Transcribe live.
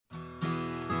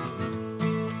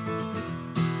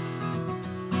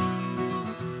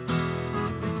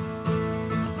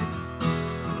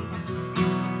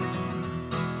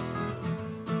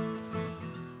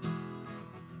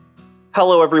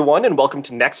Hello, everyone, and welcome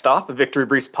to Next Off, a Victory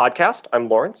Briefs podcast. I'm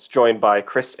Lawrence, joined by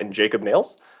Chris and Jacob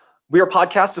Nails. We are a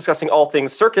podcast discussing all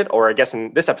things circuit, or I guess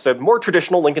in this episode, more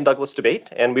traditional Lincoln Douglas debate,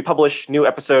 and we publish new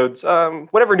episodes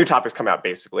whenever new topics come out,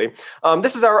 basically.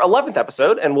 This is our 11th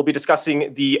episode, and we'll be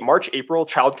discussing the March-April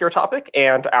childcare topic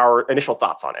and our initial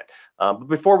thoughts on it. But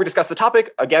before we discuss the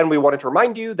topic, again, we wanted to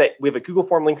remind you that we have a Google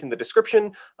form linked in the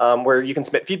description where you can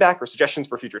submit feedback or suggestions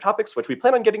for future topics, which we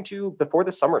plan on getting to before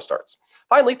the summer starts.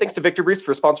 Finally, thanks to Victory Briefs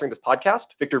for sponsoring this podcast.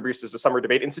 Victory Briefs is a summer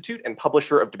debate institute and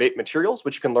publisher of debate materials,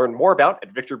 which you can learn more about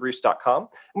at victorybriefs.com. And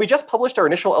we just published our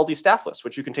initial LD staff list,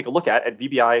 which you can take a look at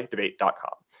vbidebate.com.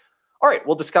 All right,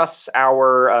 we'll discuss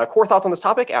our core thoughts on this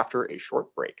topic after a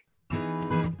short break.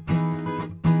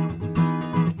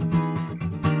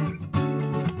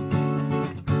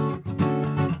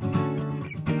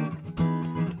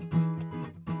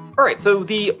 All right, so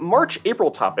the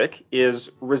March-April topic is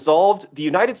resolved the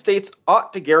United States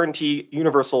ought to guarantee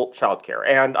universal childcare.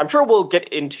 And I'm sure we'll get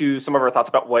into some of our thoughts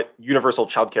about what universal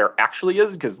childcare actually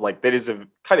is, because that is a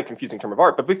kind of confusing term of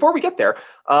art. But before we get there,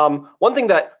 one thing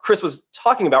that Chris was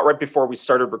talking about right before we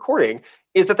started recording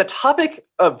is that the topic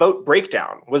of vote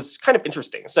breakdown was kind of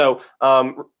interesting. So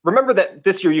remember that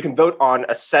this year you can vote on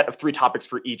a set of 3 topics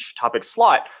for each topic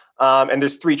slot, and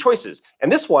there's 3 choices.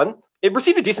 And this one, it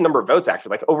received a decent number of votes, actually,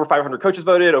 like over 500 coaches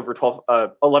voted, over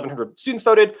 1,100 students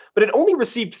voted, but it only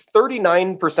received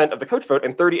 39% of the coach vote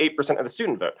and 38% of the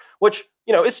student vote, which,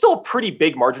 is still a pretty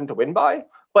big margin to win by.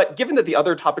 But given that the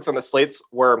other topics on the slates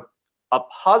were a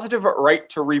positive right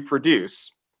to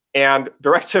reproduce and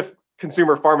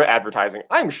direct-to-consumer pharma advertising,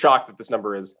 I'm shocked that this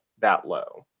number is that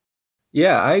low.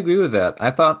 Yeah, I agree with that.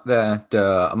 I thought that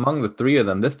among the 3 of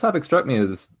them, this topic struck me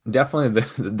as definitely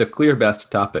the clear best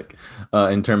topic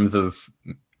in terms of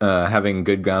having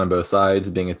good ground on both sides,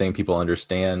 being a thing people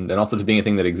understand, and also just being a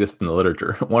thing that exists in the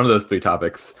literature. One of those 3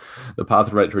 topics, the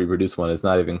positive right to reproduce one, is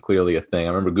not even clearly a thing. I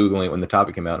remember Googling it when the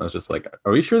topic came out, and I was just like,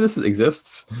 are we sure this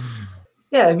exists?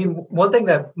 Yeah, I mean, one thing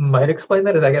that might explain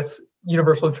that is, I guess,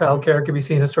 universal childcare could be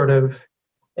seen as sort of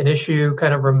an issue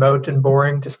kind of remote and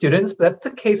boring to students, but that's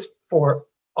the case for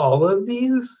all of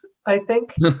these, I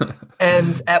think.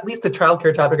 And at least the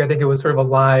childcare topic, I think it was sort of a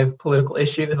live political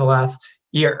issue in the last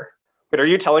year. But are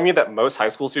you telling me that most high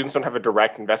school students don't have a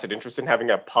direct and vested interest in having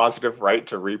a positive right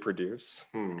to reproduce?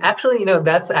 Actually,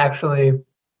 that's actually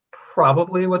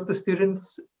probably what the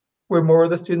students, where more of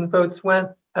the student votes went,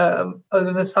 other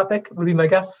than this topic, would be my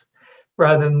guess,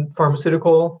 rather than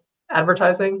pharmaceutical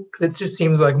advertising, because it just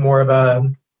seems like more of a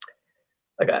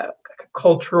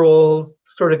cultural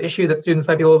sort of issue that students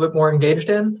might be a little bit more engaged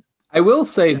in. I will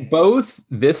say both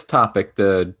this topic,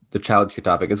 the childcare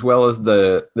topic, as well as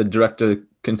the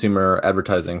direct-to-consumer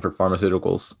advertising for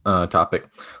pharmaceuticals topic,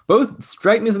 both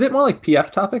strike me as a bit more like PF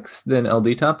topics than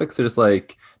LD topics. They're just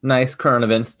like nice current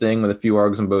events thing with a few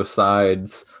args on both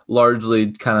sides,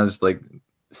 largely kind of just like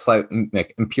slight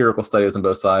empirical studies on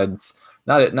both sides.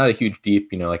 Not a huge deep,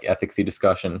 like ethicsy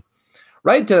discussion.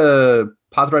 Right to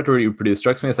positive right to reproduce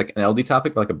strikes me as like an LD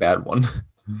topic, but like a bad one.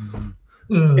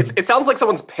 It sounds like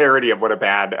someone's parody of what a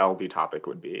bad LD topic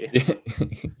would be.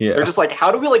 Yeah. They're just like,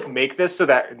 how do we make this so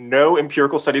that no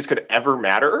empirical studies could ever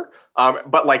matter,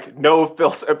 but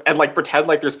pretend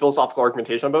like there's philosophical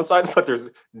argumentation on both sides, but there's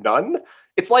none.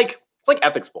 It's like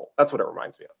ethics bowl. That's what it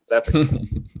reminds me of. It's ethics bowl.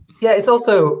 Yeah, it's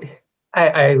also,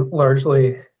 I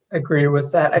largely agree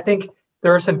with that. I think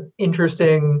there are some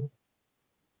interesting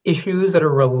issues that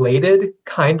are related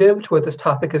kind of to what this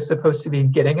topic is supposed to be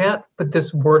getting at, but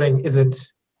this wording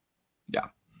isn't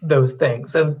those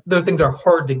things. And those things are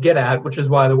hard to get at, which is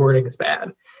why the wording is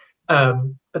bad.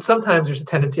 But sometimes there's a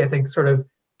tendency, I think, sort of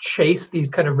chase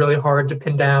these kind of really hard to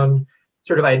pin down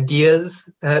sort of ideas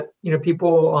that,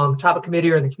 people on the topic committee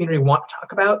or in the community want to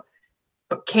talk about,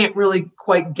 but can't really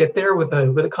quite get there with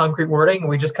a concrete wording.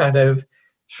 We just kind of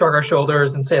shrug our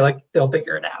shoulders and say, they'll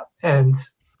figure it out. And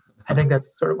I think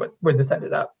that's sort of where this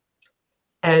ended up.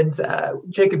 And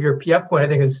Jacob, your PF point, I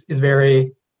think, is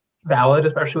very valid,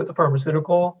 especially with the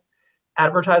pharmaceutical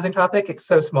advertising topic. It's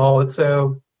so small. It's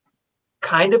so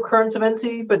kind of current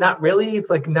eventy, but not really.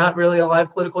 It's not really a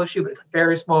live political issue, but it's a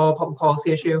very small public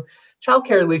policy issue.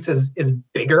 Childcare, at least, is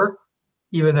bigger,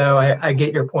 even though I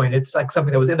get your point. It's like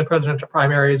something that was in the presidential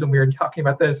primaries when we were talking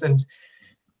about this and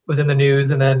was in the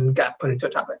news and then got put into a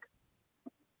topic.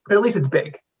 But at least it's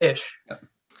big-ish. Yeah.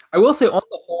 I will say, on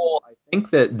the whole, I think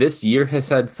that this year has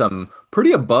had some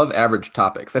pretty above average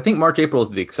topics. I think March, April is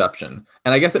the exception.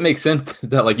 And I guess it makes sense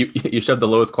that you shove the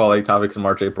lowest quality topics in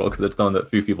March, April because it's the one that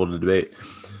few people to debate.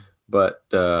 But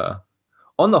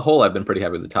on the whole, I've been pretty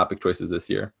happy with the topic choices this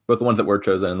year, both the ones that were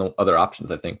chosen and the other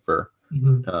options, I think, for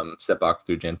step back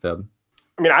through Jan Feb.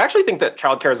 I mean, I actually think that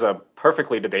childcare is a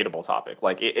perfectly debatable topic.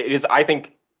 Like it is, I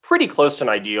think, pretty close to an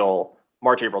ideal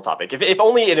March, April topic. If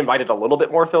only it invited a little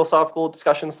bit more philosophical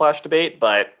discussion / debate,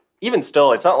 but even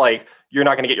still, it's not like you're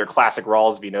not going to get your classic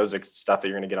Rawls v. Nozick stuff that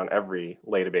you're going to get on every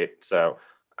lay debate. So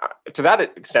to that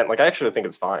extent, like I actually think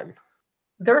it's fine.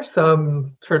 There are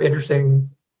some sort of interesting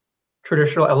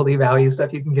traditional LD value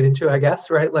stuff you can get into, I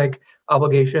guess, right? Like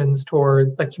obligations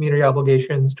toward, like community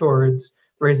obligations towards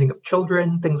the raising of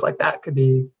children, things like that could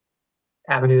be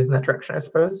avenues in that direction, I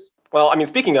suppose. Well, I mean,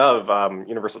 speaking of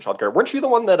universal childcare, weren't you the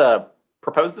one that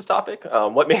proposed this topic?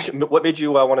 What made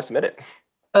you want to submit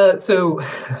it? So,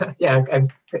 yeah, I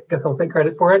guess I'll take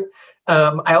credit for it.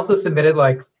 I also submitted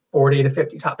like 40 to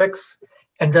 50 topics.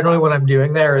 And generally what I'm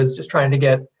doing there is just trying to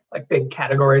get like big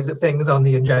categories of things on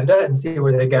the agenda and see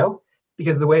where they go.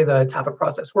 Because the way the topic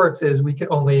process works is we can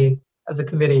only, as a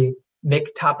committee,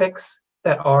 make topics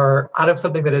that are out of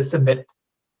something that is submitted,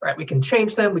 right? We can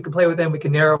change them, we can play with them, we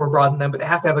can narrow or broaden them, but they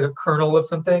have to have like a kernel of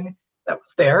something that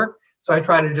was there. So I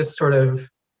try to just sort of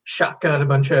shotgun a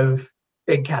bunch of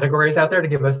big categories out there to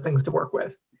give us things to work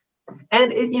with.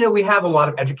 And we have a lot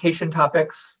of education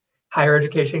topics, higher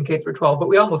education, K through 12, but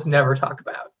we almost never talk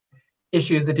about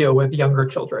issues that deal with younger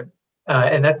children.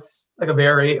 And that's like a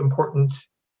very important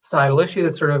societal issue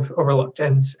that's sort of overlooked.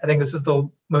 And I think this is the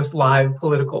most live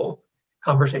political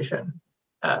conversation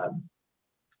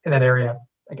in that area,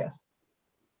 I guess.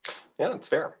 Yeah, that's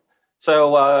fair.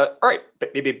 So, all right,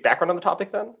 maybe background on the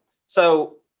topic then.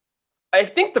 So I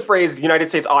think the phrase United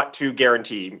States ought to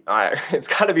guarantee, it's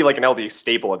got to be like an LD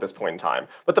staple at this point in time.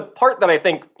 But the part that I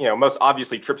think, most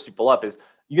obviously trips people up is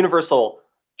universal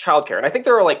childcare. And I think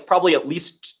there are like probably at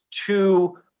least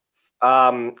two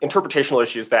interpretational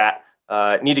issues that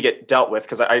need to get dealt with,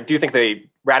 because I do think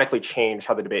they radically change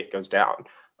how the debate goes down.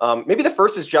 Maybe the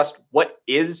first is just, what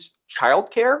is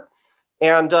childcare?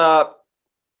 And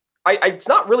it's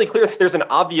not really clear that there's an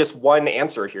obvious one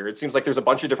answer here. It seems like there's a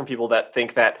bunch of different people that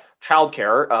think that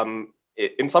childcare,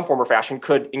 in some form or fashion,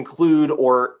 could include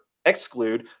or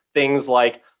exclude things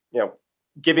like,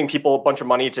 giving people a bunch of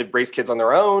money to raise kids on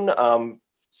their own,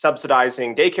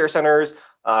 subsidizing daycare centers,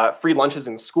 free lunches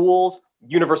in schools.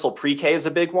 Universal pre-K is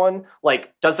a big one.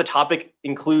 Like, does the topic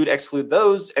exclude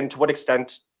those? And to what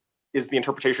extent is the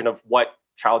interpretation of what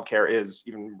childcare is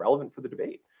even relevant for the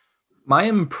debate? My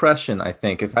impression, I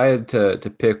think, if I had to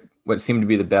pick what seemed to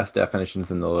be the best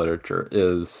definitions in the literature,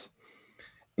 is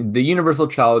the universal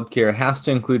childcare has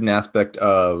to include an aspect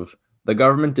of the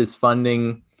government is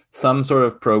funding some sort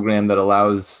of program that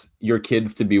allows your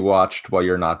kids to be watched while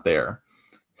you're not there.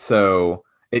 So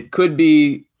it could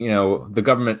be, the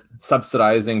government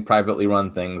subsidizing privately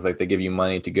run things, like they give you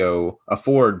money to go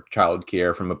afford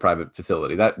childcare from a private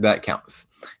facility. That counts.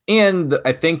 And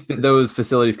I think that those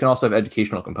facilities can also have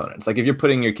educational components. Like if you're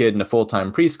putting your kid in a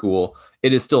full-time preschool,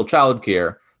 it is still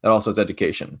childcare that also has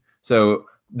education. So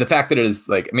the fact that it is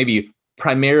like maybe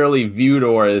primarily viewed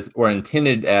or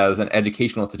intended as an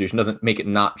educational institution doesn't make it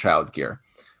not childcare,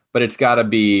 but it's got to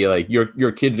be like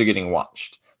your kids are getting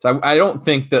watched. So I don't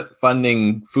think that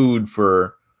funding food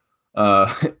for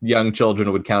young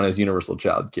children would count as universal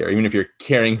childcare, even if you're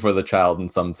caring for the child in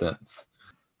some sense.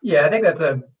 Yeah, I think that's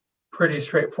a pretty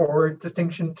straightforward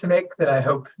distinction to make that I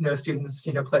hope no students,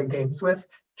 play games with.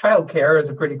 Childcare is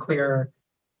a pretty clear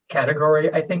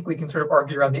category. I think we can sort of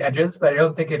argue around the edges, but I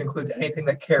don't think it includes anything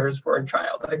that cares for a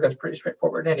child. I think that's pretty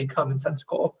straightforward, any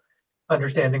commonsensical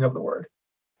understanding of the word.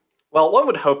 Well, one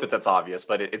would hope that that's obvious,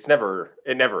 but it never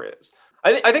is.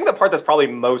 I think the part that's probably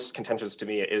most contentious to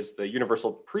me is the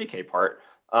universal pre-K part,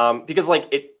 because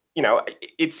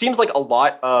it seems like a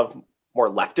lot of more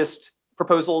leftist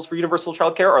proposals for universal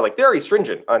childcare are like very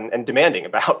stringent and demanding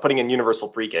about putting in universal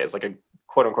pre-K as like a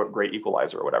quote unquote great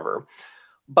equalizer or whatever.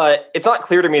 But it's not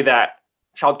clear to me that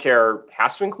childcare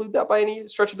has to include that by any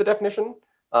stretch of the definition.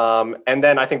 And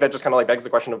then I think that just kind of like begs the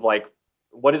question of like,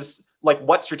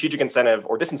 what strategic incentive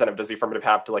or disincentive does the affirmative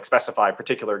have to like specify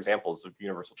particular examples of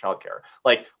universal childcare?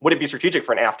 Like, would it be strategic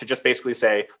for an AF to just basically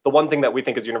say the one thing that we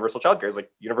think is universal childcare is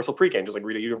like universal pre-K, and just like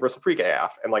read a universal pre-K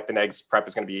AF, and like the negs prep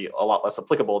is going to be a lot less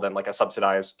applicable than like a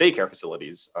subsidized daycare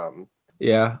facilities.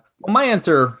 Yeah, well, my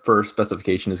answer for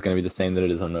specification is going to be the same that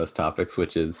it is on most topics,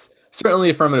 which is certainly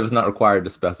affirmative is not required to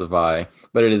specify,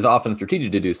 but it is often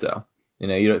strategic to do so.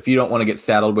 If you don't want to get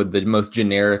saddled with the most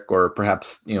generic or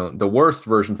perhaps, the worst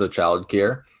versions of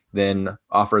childcare, then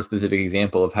offer a specific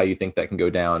example of how you think that can go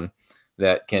down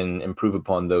that can improve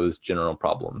upon those general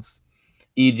problems.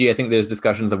 E.g., I think there's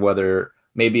discussions of whether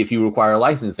maybe if you require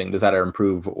licensing, does that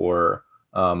improve or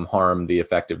harm the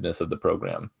effectiveness of the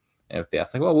program? And if they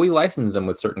ask, like, well, we license them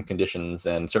with certain conditions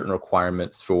and certain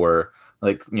requirements for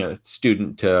like,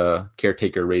 student to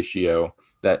caretaker ratio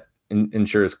that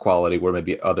ensures quality where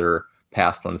maybe other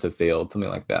past ones have failed, something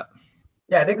like that.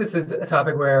 Yeah, I think this is a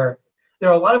topic where there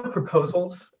are a lot of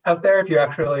proposals out there. If you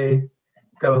actually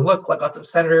go and look, like lots of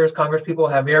senators, Congress people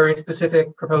have very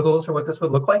specific proposals for what this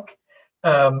would look like,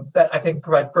 that I think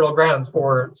provide fertile grounds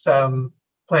for some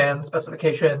plan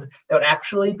specification that would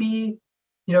actually be,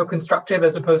 constructive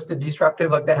as opposed to destructive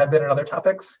like they have been in other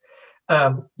topics.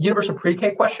 Universal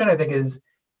pre-K question, I think, is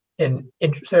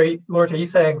so Lawrence, are you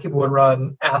saying people would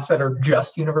run apps that are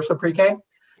just universal pre-K?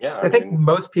 Yeah, I think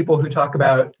most people who talk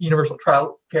about universal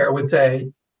childcare would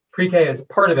say pre-K is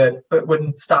part of it, but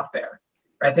wouldn't stop there.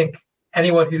 I think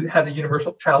anyone who has a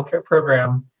universal childcare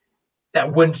program,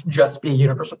 that wouldn't just be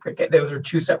universal pre-K. Those are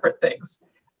two separate things.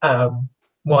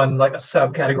 One like a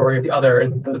subcategory of the other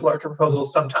in those larger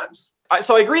proposals sometimes.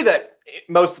 So I agree that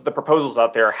most of the proposals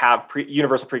out there have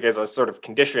universal pre-K as a sort of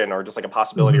condition or just like a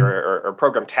possibility or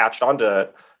program attached onto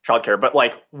childcare. But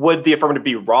like, would the affirmative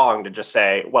be wrong to just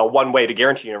say, well, one way to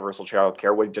guarantee universal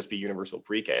childcare would just be universal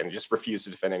pre-K and just refuse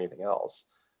to defend anything else?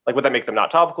 Like, would that make them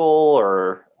not topical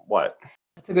or what?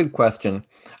 That's a good question.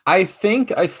 I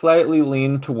think I slightly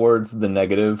lean towards the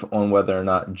negative on whether or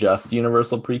not just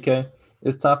universal pre-K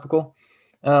is topical.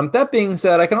 That being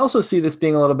said, I can also see this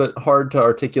being a little bit hard to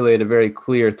articulate a very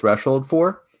clear threshold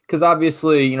for, because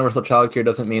obviously universal childcare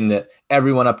doesn't mean that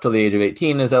everyone up to the age of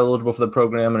 18 is eligible for the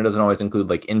program, and it doesn't always include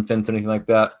like infants or anything like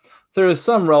that. So there is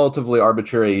some relatively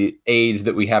arbitrary age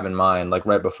that we have in mind, like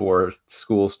right before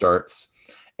school starts.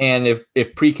 And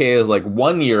if pre-K is like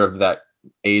 1 year of that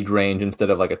age range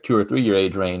instead of like a 2 or 3 year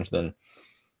age range, then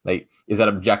like, is that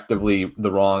objectively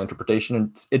the wrong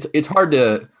interpretation? It's hard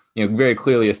to very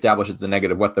clearly establish as a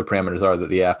negative what the parameters are that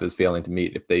the AF is failing to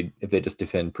meet if they just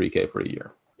defend pre-K for a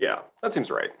year. Yeah, that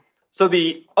seems right. So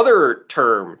the other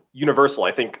term, universal,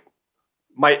 I think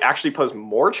might actually pose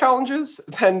more challenges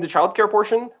than the childcare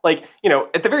portion. Like,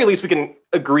 at the very least, we can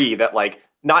agree that like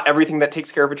not everything that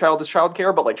takes care of a child is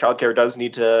childcare, but like childcare does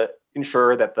need to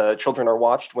ensure that the children are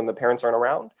watched when the parents aren't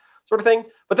around, sort of thing.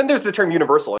 But then there's the term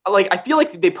universal. Like, I feel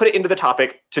like they put it into the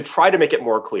topic to try to make it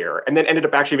more clear and then ended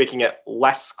up actually making it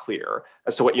less clear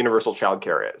as to what universal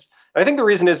childcare is. And I think the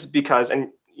reason is because, and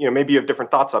maybe you have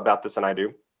different thoughts about this than I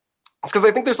do, it's because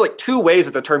I think there's like two ways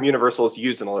that the term universal is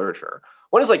used in the literature.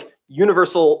 One is like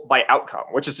universal by outcome,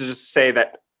 which is to just say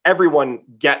that everyone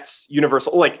gets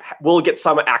universal, like will get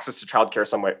some access to childcare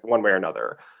some way, one way or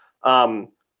another.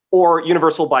 Or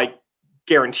universal by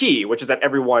guarantee, which is that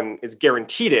everyone is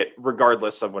guaranteed it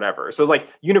regardless of whatever. So like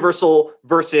universal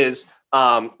versus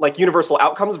like universal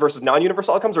outcomes versus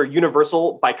non-universal outcomes, or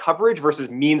universal by coverage versus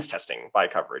means testing by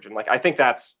coverage. And like, I think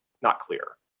that's not clear.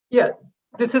 Yeah,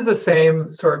 this is the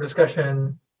same sort of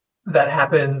discussion that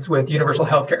happens with universal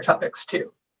healthcare topics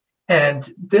too. And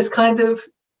this kind of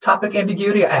topic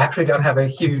ambiguity, I actually don't have a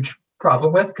huge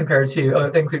problem with compared to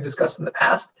other things we've discussed in the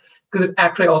past, because it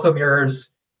actually also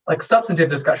mirrors like substantive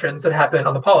discussions that happen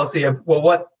on the policy of, well,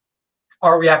 what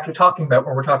are we actually talking about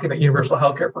when we're talking about universal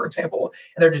healthcare, for example?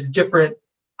 And they're just different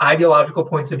ideological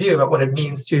points of view about what it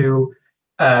means to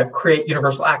create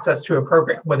universal access to a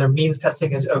program, whether means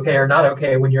testing is okay or not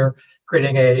okay when you're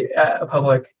creating a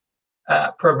public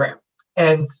program.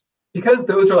 And because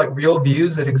those are like real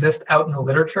views that exist out in the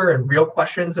literature and real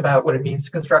questions about what it means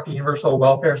to construct a universal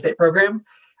welfare state program,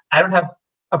 I don't have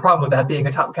a problem with that being a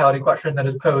topicality question that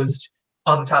is posed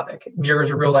on the topic. It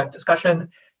mirrors a real life discussion.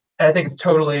 And I think it's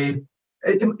totally,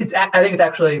 I think it's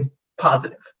actually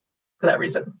positive for that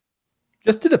reason.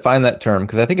 Just to define that term,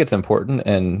 because I think it's important,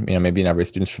 and maybe not every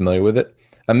student's familiar with it.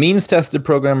 A means tested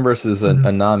program versus a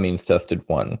non-means tested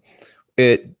one.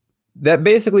 That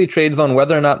basically trades on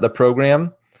whether or not the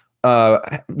program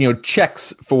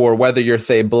checks for whether you're,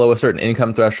 say, below a certain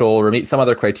income threshold or meet some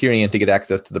other criterion to get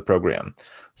access to the program.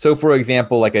 So, for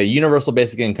example, like a universal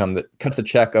basic income that cuts a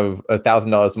check of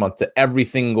 $1,000 a month to every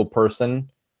single person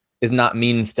is not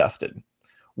means tested.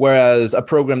 Whereas a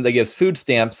program that gives food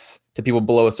stamps to people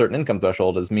below a certain income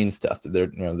threshold is means tested.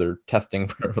 They're testing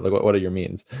for like, what are your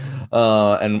means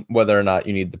and whether or not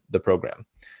you need the program.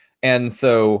 And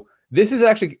so this is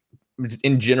actually,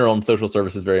 in general, in social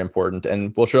services, very important,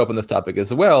 and will show up in this topic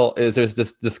as well, is there's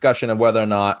this discussion of whether or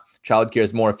not childcare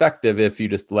is more effective if you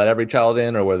just let every child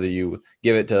in, or whether you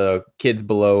give it to kids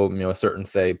below, a certain,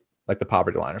 say, like the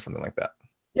poverty line or something like that.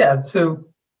 Yeah, so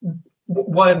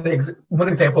one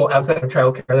example outside of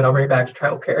childcare that I'll bring back to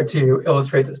childcare to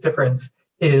illustrate this difference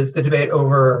is the debate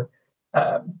over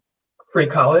free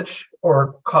college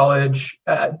or college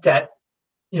debt,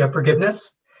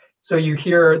 forgiveness. So you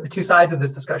hear the two sides of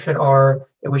this discussion are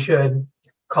that we should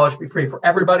college should be free for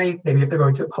everybody, maybe if they're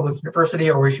going to a public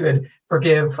university, or we should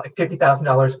forgive like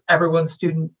 $50,000 everyone's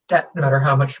student debt, no matter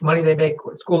how much money they make,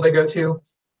 what school they go to.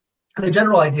 The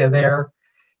general idea there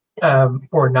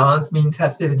for non-means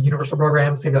tested universal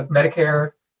programs, maybe like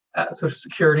Medicare, Social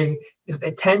Security, is that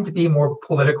they tend to be more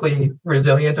politically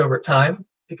resilient over time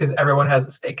because everyone has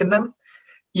a stake in them.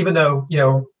 Even though,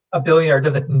 a billionaire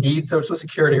doesn't need Social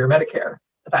Security or Medicare,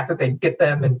 the fact that they get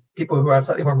them and people who have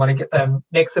slightly more money get them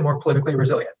makes them more politically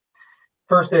resilient.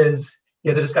 Versus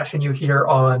the discussion you hear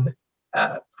on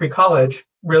free college,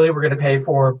 really we're going to pay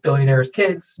for millionaires'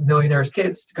 kids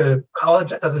to go to college.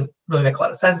 That doesn't really make a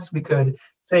lot of sense. We could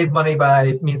save money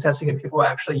by means testing if people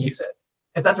actually use it.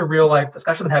 And so that's a real life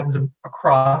discussion that happens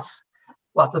across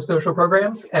lots of social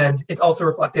programs. And it's also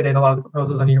reflected in a lot of the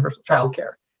proposals on universal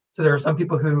childcare. So there are some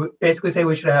people who basically say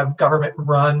we should have government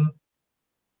run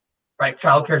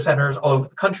childcare centers all over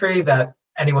the country that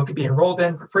anyone could be enrolled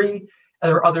in for free. And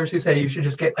there are others who say you should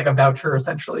just get like a voucher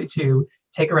essentially to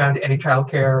take around to any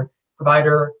childcare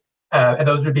provider. And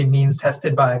those would be means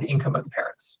tested by the income of the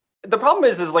parents. The problem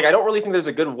is like, I don't really think there's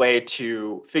a good way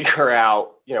to figure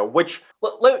out, which,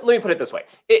 let me put it this way.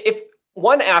 If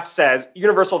one AF says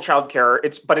universal childcare,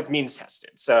 it's means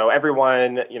tested. So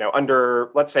everyone, under,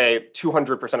 let's say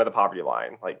 200% of the poverty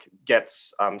line, like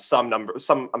gets some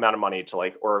amount of money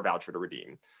to or a voucher to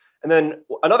redeem. And then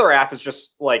another AF is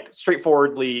just like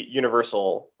straightforwardly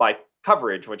universal by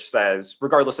coverage, which says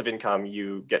regardless of income,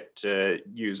 you get to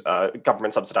use a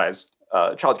government subsidized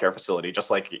childcare facility, just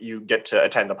like you get to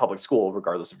attend a public school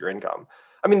regardless of your income.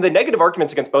 I mean, the negative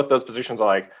arguments against both those positions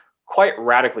are quite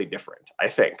radically different, I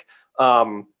think.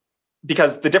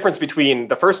 Because the difference between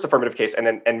the first affirmative case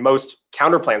and most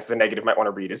counterplans to the negative might want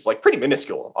to read is pretty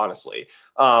minuscule, honestly.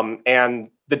 And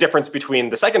the difference between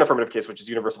the second affirmative case, which is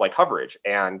universal by coverage,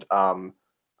 and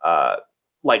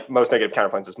most negative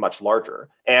counterplans is much larger.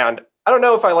 And I don't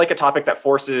know if I like a topic that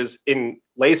forces in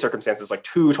lay circumstances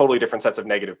two totally different sets of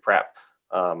negative prep.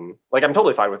 I'm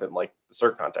totally fine with it in the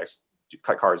CERC context,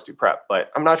 cut cards, do prep,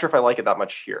 but I'm not sure if I like it that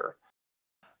much here.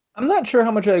 I'm not sure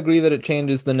how much I agree that it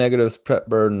changes the negatives prep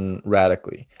burden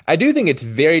radically. I do think it's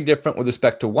very different with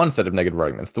respect to one set of negative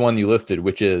arguments, the one you listed,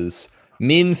 which is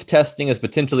means testing is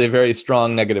potentially a very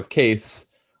strong negative case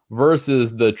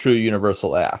versus the true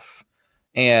universal AF.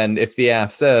 And if the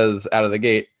AF says out of the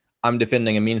gate, I'm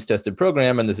defending a means tested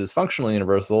program and this is functionally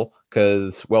universal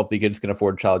because wealthy kids can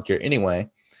afford childcare anyway,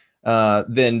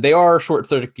 then they are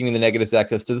short-circuiting the negatives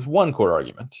access to this one core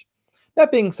argument. That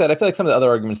being said, I feel like some of the other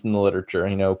arguments in the literature,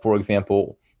 for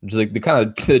example, just the kind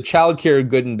of the childcare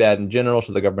good and bad in general,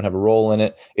 should the government have a role in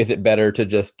it? Is it better to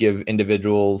just give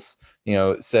individuals,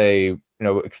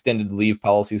 extended leave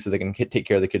policies so they can take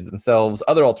care of the kids themselves?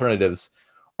 Other alternatives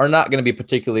are not going to be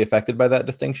particularly affected by that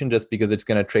distinction, just because it's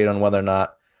going to trade on whether or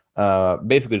not,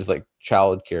 basically just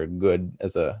childcare good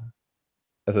as a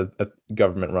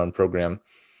government-run program.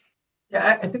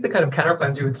 Yeah, I think the kind of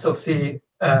counterplans you would still see,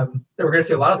 that we're going to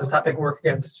see a lot of this topic work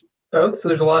against both. So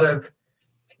there's a lot of,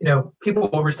 people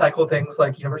will recycle things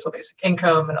like universal basic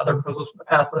income and other proposals from the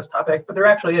past on this topic, but there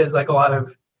actually is a lot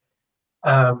of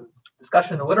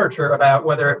discussion in the literature about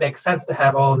whether it makes sense to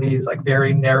have all of these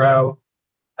very narrow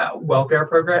welfare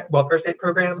state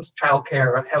programs,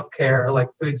 childcare, healthcare,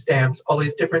 food stamps, all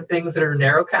these different things that are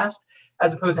narrowcast,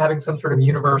 as opposed to having some sort of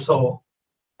universal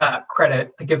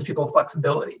credit that gives people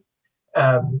flexibility.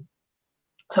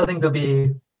 So I think there'll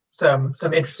be some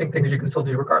interesting things you can still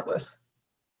do regardless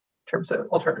in terms of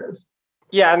alternatives.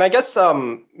 Yeah, and I guess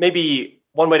maybe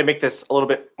one way to make this a little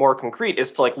bit more concrete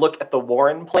is to look at the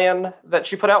Warren plan that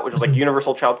she put out, which was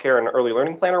universal childcare and early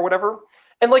learning plan or whatever.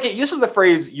 And it uses the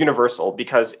phrase universal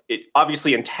because it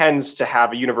obviously intends to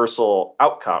have a universal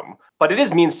outcome, but it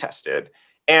is means tested.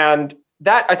 And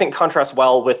that I think contrasts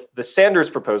well with the Sanders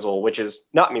proposal, which is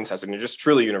not means tested, it's just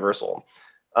truly universal.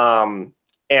 And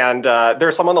there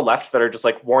are some on the left that are just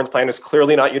Warren's plan is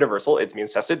clearly not universal. It's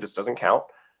means tested. This doesn't count.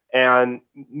 And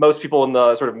most people in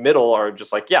the sort of middle are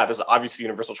just yeah, this is obviously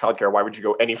universal childcare. Why would you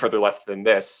go any further left than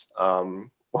this?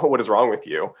 What is wrong with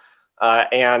you?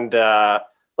 I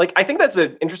think that's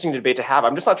an interesting debate to have.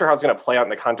 I'm just not sure how it's going to play out in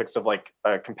the context of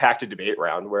a compacted debate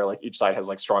round where each side has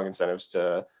strong incentives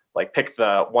to pick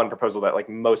the one proposal that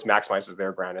most maximizes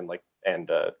their ground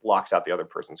and locks out the other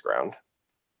person's ground.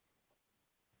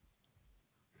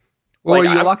 Well,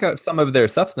 you lock out some of their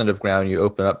substantive ground, you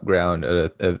open up ground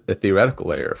at a theoretical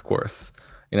layer, of course.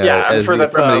 I'm sure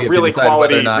that's a really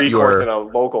quality recourse in a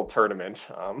local tournament.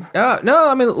 No,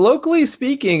 I mean, locally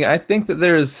speaking, I think that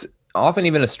there's often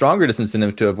even a stronger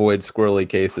disincentive to avoid squirrely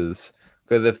cases.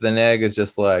 Because if the neg is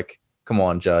just come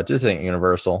on, judge, this ain't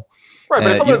universal. Right,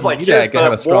 but if someone's like, here's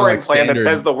the warring plan that standard.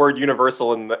 says the word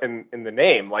universal in the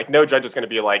name, like no judge is going to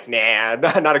be like, nah,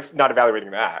 not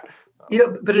evaluating that.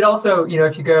 But it also,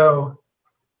 if you go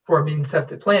for a means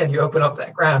tested plan, you open up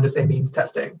that ground to say means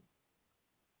testing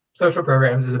social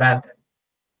programs is a bad thing.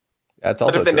 That's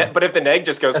also true. But if the neg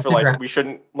just goes That's for like we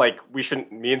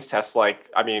shouldn't means test, like,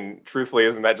 I mean, truthfully,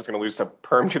 isn't that just going to lose to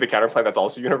perm to the counterplan that's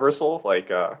also universal?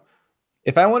 Like,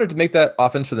 if I wanted to make that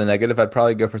offense for the negative, I'd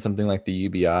probably go for something like the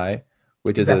UBI,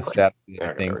 which is a strategy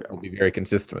I think will be very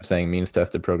consistent with saying means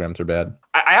tested programs are bad.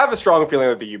 I have a strong feeling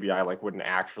that the UBI wouldn't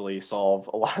actually solve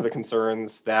a lot of the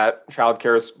concerns that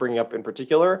childcare is bringing up in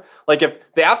particular. Like, if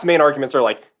the AF's main arguments are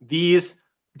like these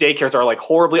daycares are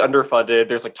horribly underfunded,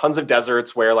 there's tons of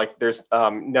deserts where there's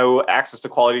no access to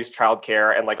quality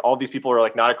childcare, and all these people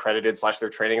are not accredited / their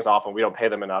training is off and we don't pay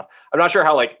them enough. I'm not sure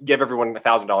how give everyone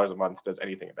 $1,000 a month does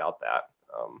anything about that.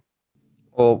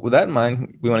 Well, with that in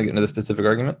mind, we want to get into the specific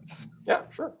arguments. Yeah,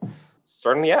 sure.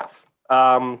 Starting the AF.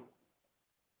 Well,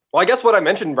 I guess what I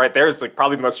mentioned right there is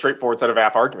probably the most straightforward set of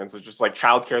AF arguments, which is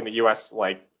childcare in the U.S.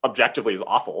 Objectively is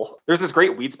awful. There's this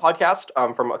great Weeds podcast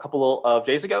from a couple of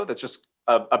days ago that's just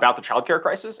about the childcare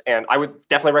crisis, and I would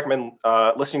definitely recommend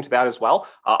listening to that as well.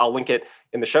 I'll link it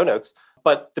in the show notes.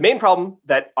 But the main problem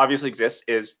that obviously exists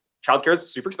is childcare is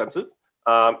super expensive.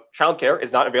 Childcare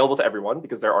is not available to everyone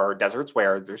because there are deserts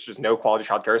where there's just no quality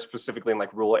childcare, specifically in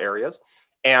rural areas.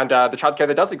 And the childcare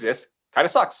that does exist kind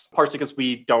of sucks, partially because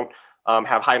we don't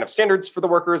have high enough standards for the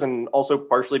workers, and also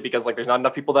partially because there's not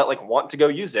enough people that want to go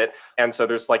use it, and so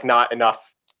there's not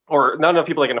enough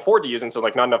people that can afford to use it, and so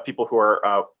not enough people who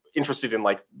are interested in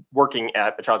working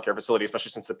at a childcare facility, especially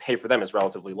since the pay for them is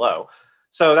relatively low.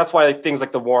 So that's why things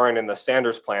like the Warren and the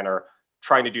Sanders plan are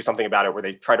trying to do something about it, where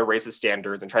they try to raise the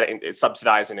standards and try to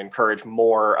subsidize and encourage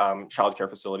more childcare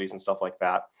facilities and stuff like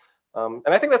that. And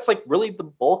I think that's really the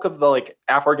bulk of the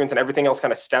AF arguments, and everything else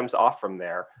kind of stems off from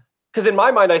there. Because in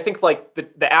my mind, I think the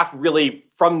AF really,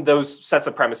 from those sets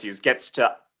of premises, gets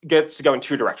to go in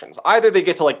two directions. Either they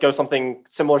get to go something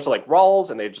similar to Rawls,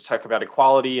 and they just talk about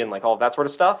equality and all of that sort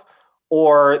of stuff,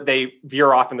 or they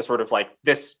veer off into sort of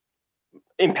this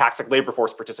impacts labor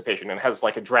force participation and has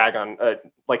a drag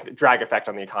effect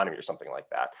on the economy or something like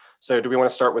that. So do we want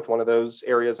to start with one of those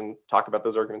areas and talk about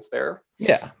those arguments there?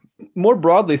 Yeah. More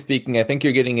broadly speaking, I think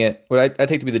you're getting at what I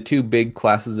take to be the two big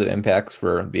classes of impacts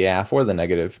for the AF or the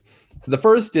negative. So the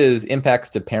first is impacts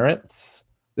to parents.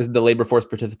 This is the labor force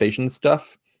participation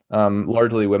stuff,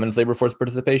 largely women's labor force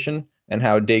participation, and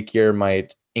how daycare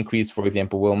might increase, for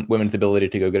example, women's ability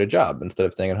to go get a job instead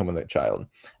of staying at home with a child.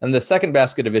 And the second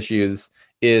basket of issues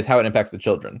is how it impacts the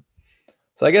children.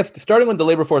 So I guess starting with the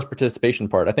labor force participation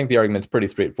part, I think the argument's pretty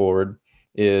straightforward,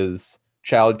 is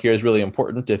childcare is really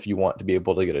important if you want to be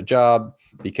able to get a job,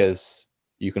 because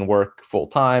you can work full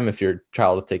time if your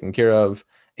child is taken care of.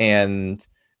 And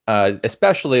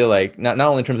especially not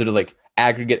only in terms of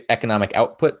aggregate economic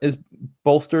output is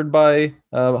bolstered by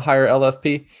higher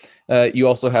LFP, you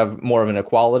also have more of an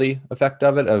equality effect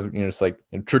of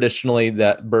it, traditionally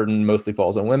that burden mostly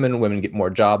falls on women. Women get more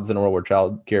jobs in a world where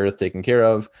child care is taken care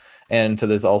of. And so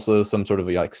there's also some sort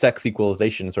of sex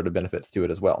equalization sort of benefits to it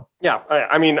as well. Yeah,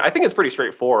 I mean, I think it's pretty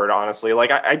straightforward, honestly.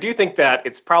 I do think that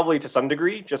it's probably to some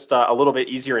degree just a little bit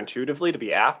easier intuitively to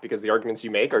be AF, because the arguments you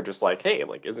make are just hey,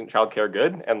 isn't childcare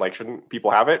good? And shouldn't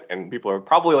people have it? And people are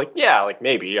probably yeah,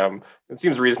 maybe. It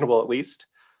seems reasonable at least.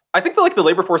 I think the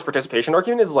labor force participation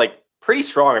argument is pretty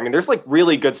strong. I mean, there's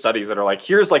really good studies that are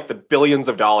here's the billions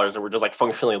of dollars that we're just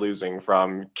functionally losing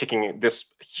from kicking this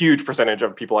huge percentage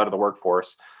of people out of the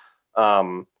workforce.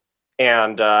 And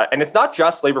it's not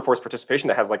just labor force participation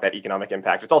that has that economic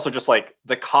impact. It's also just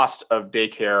the cost of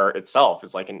daycare itself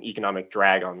is an economic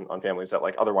drag on families that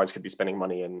otherwise could be spending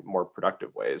money in more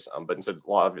productive ways. But instead,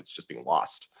 a lot of it's just being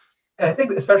lost. And I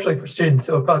think especially for students,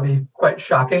 it will probably be quite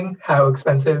shocking how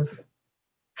expensive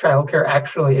childcare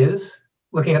actually is.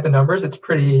 Looking at the numbers, it's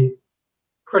pretty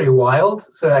wild.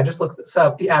 So I just looked this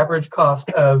up. The average cost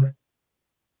of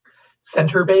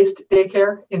center-based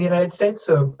daycare in the United States,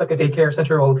 so a daycare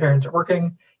center while the parents are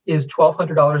working, is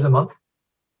 $1,200 a month.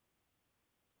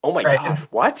 Oh my gosh,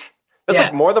 what?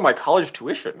 That's more than my college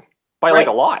tuition by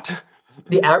a lot.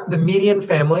 The median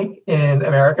family in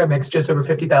America makes just over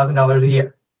 $50,000 a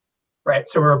year, right?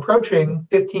 So we're approaching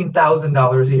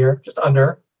 $15,000 a year, just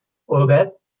under a little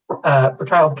bit, for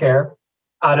childcare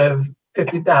out of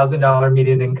 $50,000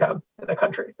 median income in the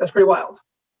country. That's pretty wild.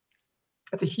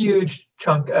 That's a huge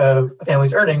chunk of a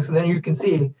family's earnings. And then you can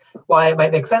see why it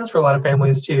might make sense for a lot of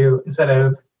families to, instead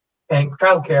of paying for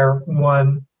childcare,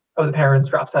 one of the parents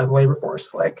drops out of the labor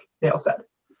force, like Neil said.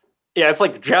 Yeah, it's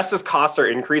like just as costs are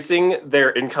increasing,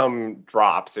 their income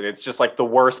drops. And it's just like the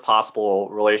worst possible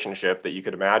relationship that you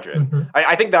could imagine. Mm-hmm.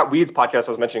 I think that Weeds podcast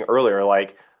I was mentioning earlier,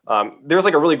 like there's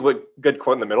like a really good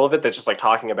quote in the middle of it that's just like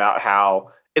talking about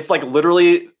how it's like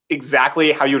literally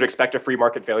exactly how you would expect a free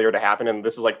market failure to happen. And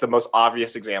this is like the most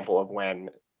obvious example of when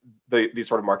these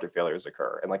sort of market failures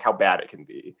occur and like how bad it can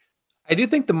be. I do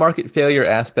think the market failure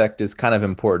aspect is kind of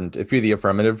important if you're the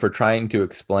affirmative for trying to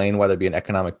explain why there'd be an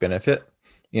economic benefit.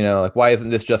 Like why isn't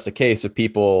this just a case of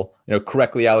people,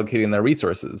 correctly allocating their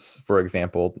resources, for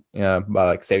example, by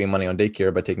like saving money on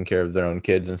daycare by taking care of their own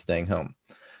kids and staying home?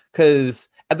 Because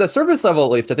at the surface level,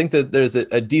 at least, I think that there's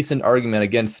a decent argument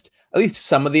against at least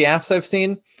some of the apps I've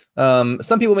seen.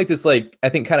 Some people make this like, I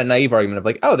think, kind of naive argument of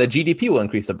like, oh, the GDP will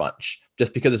increase a bunch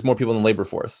just because there's more people in the labor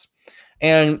force.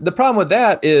 And the problem with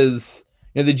that is,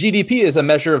 the GDP is a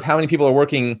measure of how many people are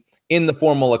working in the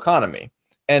formal economy.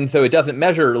 And so it doesn't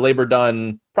measure labor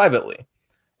done privately.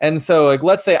 And so, like,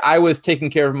 let's say I was taking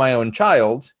care of my own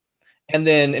child, and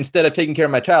then instead of taking care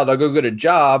of my child, I'll go get a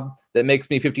job that makes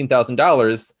me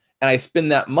 $15,000, and I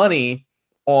spend that money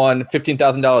on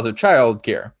 $15,000 of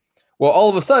childcare. Well, all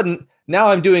of a sudden, now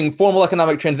I'm doing formal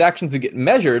economic transactions that get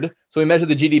measured. So we measure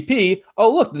the GDP.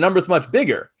 Oh, look, the number's much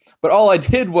bigger. But all I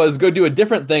did was go do a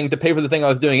different thing to pay for the thing I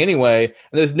was doing anyway,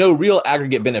 and there's no real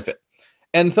aggregate benefit.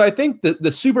 And so I think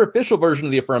the superficial version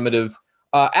of the affirmative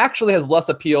actually has less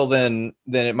appeal than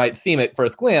it might seem at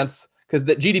first glance, because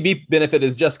the GDP benefit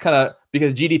is just kind of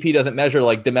because GDP doesn't measure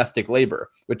like domestic labor,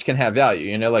 which can have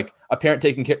value. Like a parent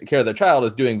taking care of their child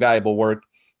is doing valuable work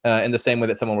in the same way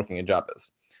that someone working a job is.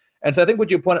 And so I think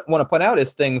what you want to point out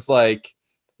is things like,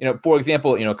 for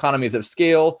example, economies of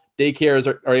scale. Daycares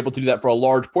are able to do that for a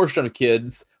large portion of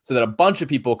kids so that a bunch of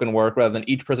people can work rather than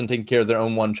each person taking care of their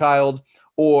own one child.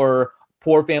 Or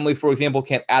poor families, for example,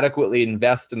 can't adequately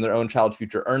invest in their own child's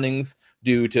future earnings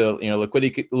due to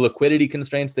liquidity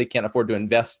constraints. They can't afford to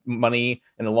invest money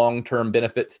in the long-term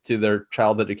benefits to their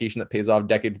child's education that pays off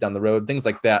decades down the road. Things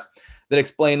like that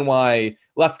explain why,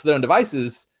 left to their own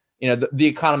devices, the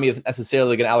economy isn't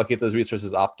necessarily going to allocate those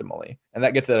resources optimally. And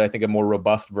that gets at, I think, a more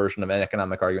robust version of an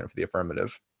economic argument for the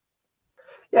affirmative.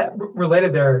 Yeah,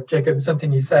 related there, Jacob,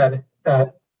 something you said,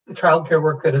 that the childcare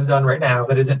work that is done right now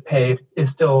that isn't paid is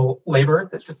still labor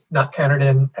that's just not counted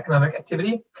in economic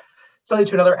activity. So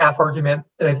to another AF argument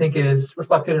that I think is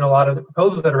reflected in a lot of the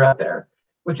proposals that are out there,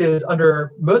 which is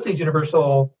under most of these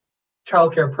universal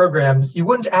childcare programs, you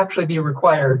wouldn't actually be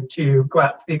required to go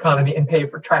out to the economy and pay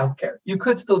for childcare. You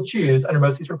could still choose under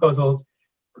most of these proposals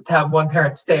to have one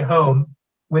parent stay home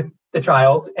with the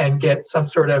child and get some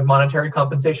sort of monetary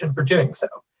compensation for doing so.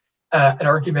 An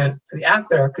argument for the AF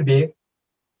there could be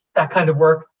that kind of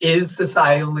work is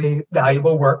societally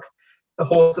valuable work. The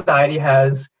whole society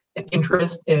has an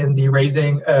interest in the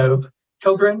raising of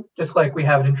children, just like we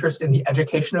have an interest in the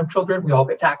education of children. We all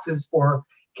pay taxes for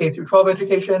K through 12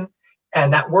 education.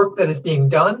 And that work that is being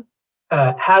done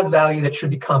has value that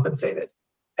should be compensated.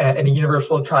 And a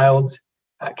universal child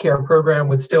care program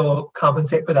would still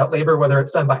compensate for that labor, whether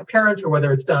it's done by a parent or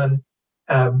whether it's done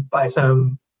by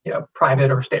some private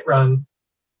or state-run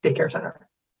daycare center.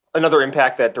 Another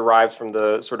impact that derives from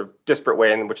the sort of disparate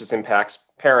way in which this impacts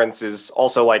parents is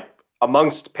also like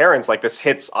amongst parents, like this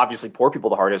hits obviously poor people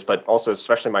the hardest, but also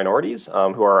especially minorities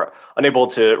who are unable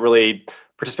to really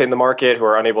participate in the market, who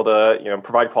are unable to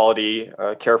provide quality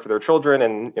care for their children,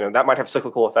 and that might have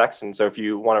cyclical effects. And so if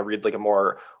you want to read like a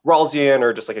more Rawlsian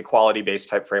or just like a quality-based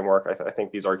type framework, I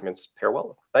think these arguments pair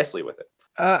nicely with it.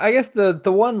 I guess the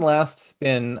one last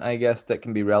spin, I guess, that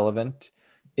can be relevant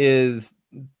is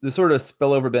the sort of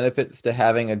spillover benefits to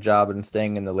having a job and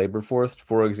staying in the labor force.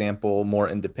 For example, more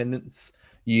independence.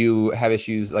 You have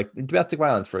issues like domestic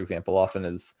violence, for example, often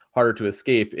is harder to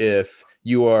escape if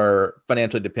you are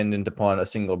financially dependent upon a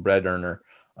single breadwinner.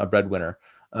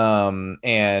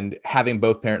 And having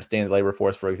both parents stay in the labor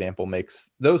force, for example,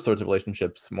 makes those sorts of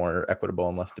relationships more equitable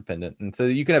and less dependent. And so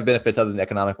you can have benefits other than the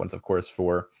economic ones, of course,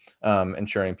 for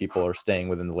ensuring people are staying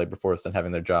within the labor force and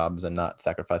having their jobs and not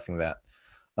sacrificing that.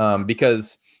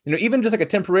 Because, even just like a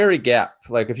temporary gap,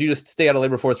 like if you just stay out of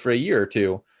labor force for a year or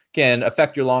two, can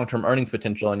affect your long-term earnings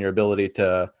potential and your ability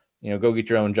to, go get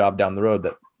your own job down the road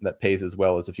that pays as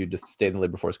well as if you just stay in the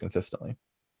labor force consistently.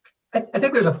 I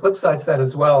think there's a flip side to that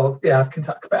as well, the AF can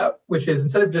talk about, which is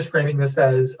instead of just framing this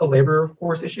as a labor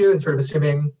force issue and sort of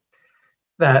assuming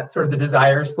that sort of the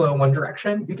desires flow in one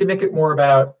direction, you can make it more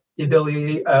about the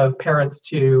ability of parents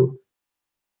to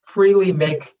freely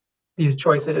make these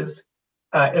choices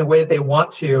in a way that they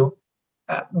want to,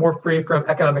 more free from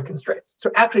economic constraints.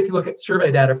 So actually, if you look at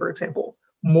survey data, for example,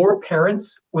 more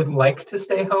parents would like to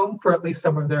stay home for at least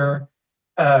some of their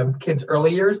kids'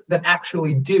 early years than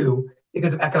actually do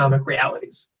because of economic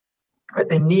realities. Right?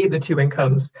 They need the two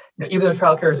incomes. Even though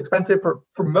childcare is expensive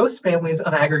for most families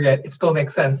on aggregate, it still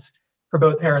makes sense for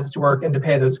both parents to work and to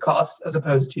pay those costs as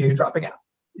opposed to dropping out.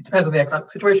 It depends on the economic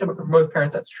situation, but for most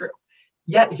parents, that's true.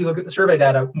 Yet, if you look at the survey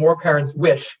data, more parents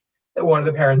wish that one of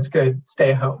the parents could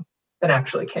stay home than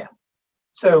actually can.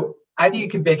 So I think you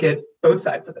can make it both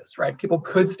sides of this, right? People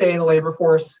could stay in the labor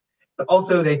force, but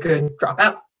also they could drop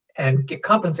out and get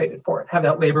compensated for it, have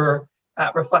that labor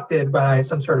reflected by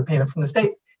some sort of payment from the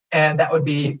state. And that would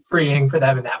be freeing for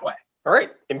them in that way. All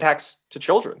right, impacts to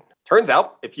children. Turns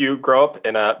out if you grow up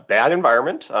in a bad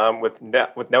environment with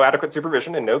no adequate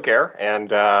supervision and no care,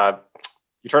 and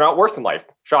you turn out worse in life.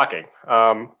 Shocking.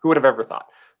 Who would have ever thought?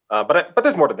 But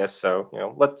there's more to this, so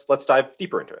let's dive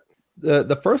deeper into it.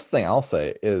 The first thing I'll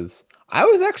say is I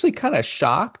was actually kind of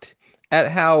shocked at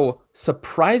how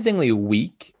surprisingly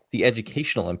weak the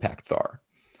educational impacts are.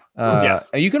 Yes.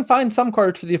 You can find some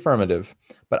cards for the affirmative,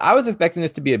 but I was expecting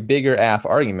this to be a bigger AF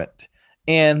argument.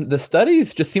 And the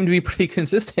studies just seem to be pretty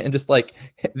consistent and just like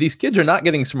these kids are not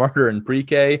getting smarter in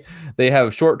pre-K. They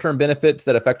have short-term benefits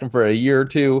that affect them for a year or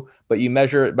two, but you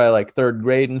measure it by like third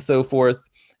grade and so forth.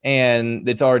 And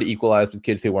it's already equalized with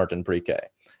kids who weren't in pre-K.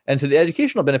 And so the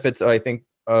educational benefits, I think,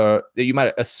 that you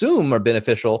might assume are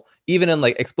beneficial, even in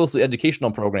like explicitly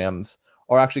educational programs,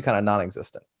 are actually kind of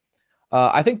non-existent.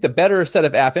 I think the better set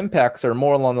of AF impacts are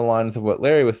more along the lines of what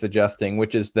Larry was suggesting,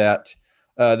 which is that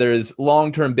there's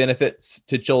long-term benefits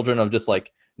to children of just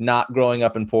like not growing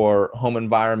up in poor home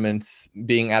environments,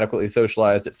 being adequately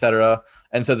socialized, et cetera.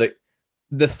 And so the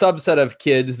subset of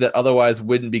kids that otherwise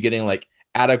wouldn't be getting like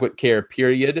adequate care,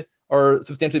 period, are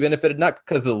substantially benefited, not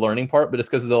because of the learning part, but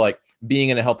just because of the like being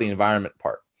in a healthy environment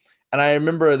part. And I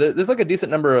remember there's like a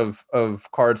decent number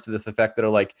of cards to this effect that are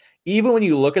like, even when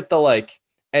you look at the like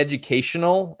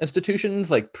educational institutions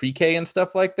like pre-K and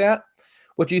stuff like that,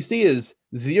 what you see is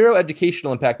zero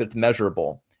educational impact that's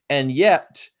measurable. And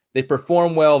yet they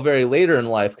perform well very later in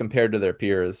life compared to their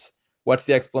peers. What's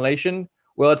the explanation?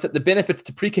 Well, it's that the benefits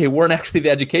to pre-K weren't actually the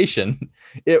education.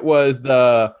 It was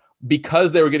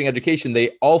because they were getting education,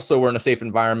 they also were in a safe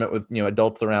environment with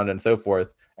adults around and so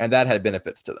forth. And that had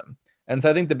benefits to them. And so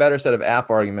I think the better set of AF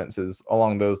arguments is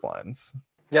along those lines.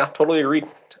 Yeah, totally agreed.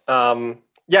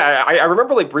 I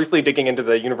remember like briefly digging into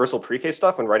the universal pre-K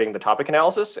stuff when writing the topic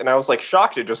analysis, and I was like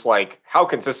shocked at just like how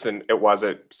consistent it was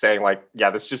at saying like,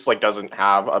 yeah, this just like doesn't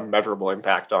have a measurable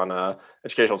impact on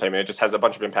educational attainment. It just has a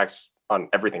bunch of impacts on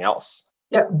everything else.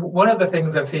 Yeah, one of the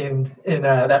things I've seen in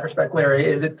that respect, Larry,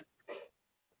 is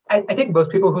I think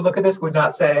most people who look at this would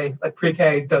not say like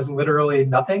pre-K does literally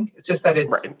nothing. It's just that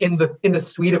it's right. in the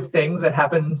suite of things that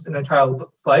happens in a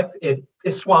child's life, it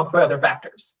is swamped by other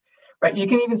factors, right? You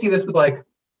can even see this with like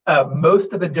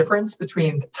most of the difference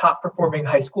between the top performing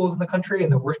high schools in the country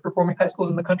and the worst performing high schools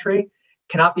in the country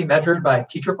cannot be measured by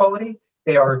teacher quality.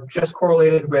 They are just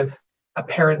correlated with a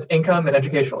parent's income and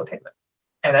educational attainment.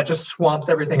 And that just swamps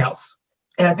everything else.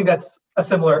 And I think that's a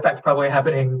similar effect probably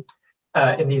happening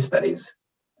in these studies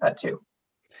too.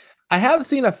 I have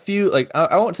seen a few, like,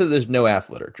 I won't say there's no AF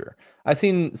literature. I've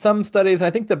seen some studies, and I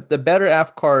think the better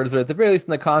AF cards are at the very least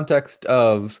in the context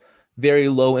of very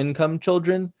low income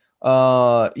children.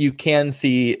 You can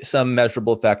see some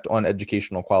measurable effect on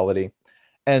educational quality.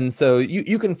 And so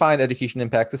you can find education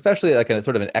impacts, especially like a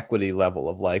sort of an equity level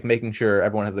of like making sure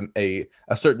everyone has a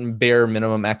certain bare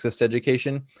minimum access to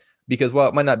education. Because while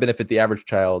it might not benefit the average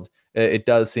child, it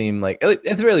does seem like, at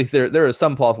the very least, there are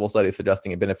some plausible studies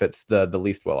suggesting it benefits the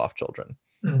least well-off children.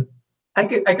 Mm. I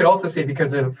could also see,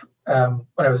 because of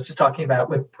what I was just talking about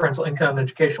with parental income and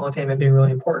educational attainment being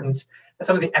really important, that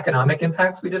some of the economic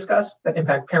impacts we discussed that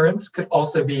impact parents could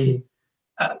also be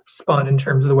spun in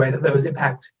terms of the way that those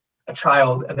impact a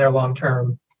child and their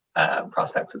long-term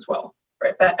prospects as well.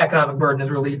 Right? That economic burden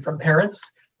is relieved from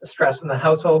parents. The stress in the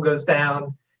household goes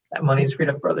down. That money is freed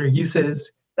up for other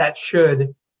uses. That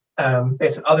should,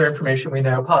 based on other information we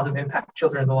know, positively impact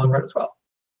children in the long run as well.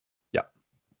 Yeah.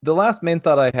 The last main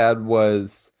thought I had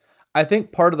was, I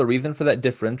think part of the reason for that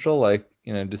differential, like,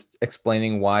 just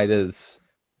explaining why does,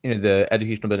 the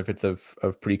educational benefits of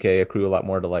pre-K accrue a lot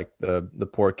more to like the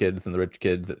poor kids and the rich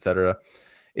kids, et cetera,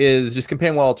 is just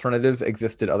comparing what alternative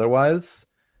existed otherwise.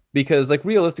 Because like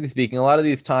realistically speaking, a lot of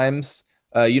these times,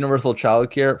 universal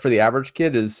childcare for the average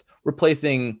kid is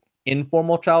replacing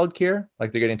informal childcare,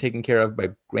 like they're getting taken care of by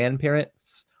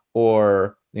grandparents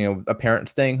or a parent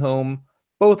staying home,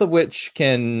 both of which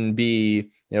can be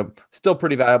still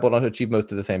pretty valuable and achieve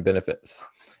most of the same benefits.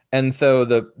 And so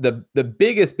the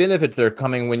biggest benefits are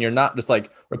coming when you're not just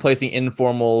like replacing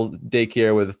informal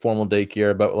daycare with formal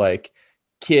daycare, but like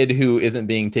kid who isn't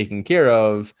being taken care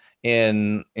of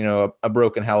in a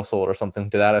broken household or something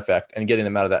to that effect, and getting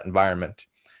them out of that environment.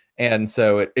 And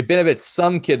so it benefits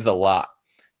some kids a lot.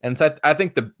 And so I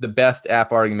think the best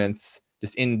AF arguments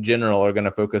just in general are going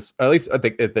to focus, or at least I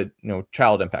think at the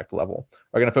child impact level,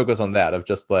 are going to focus on that of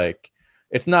just like,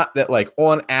 it's not that like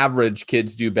on average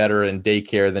kids do better in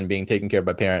daycare than being taken care of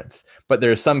by parents, but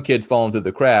there's some kids falling through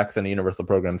the cracks, and a universal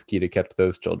program is key to catch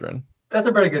those children. That's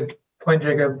a pretty good point,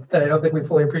 Jacob, that I don't think we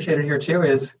fully appreciated here too,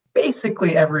 is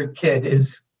basically every kid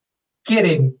is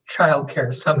getting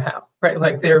childcare somehow, right?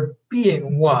 Like they're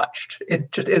being watched.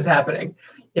 It just is happening.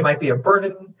 It might be a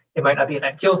burden. It might not be an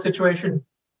ideal situation,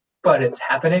 but it's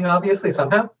happening obviously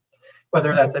somehow,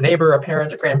 whether that's a neighbor, a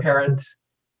parent, a grandparent,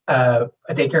 a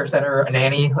daycare center, a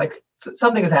nanny, like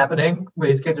something is happening where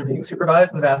these kids are being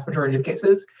supervised in the vast majority of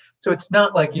cases. So it's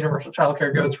not like universal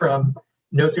childcare goes from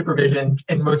no supervision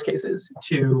in most cases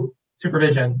to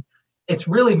supervision. It's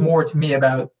really more to me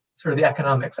about sort of the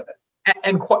economics of it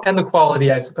and the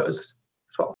quality, I suppose,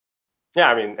 as well. Yeah,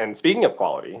 I mean, and speaking of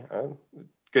quality,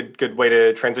 good way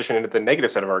to transition into the negative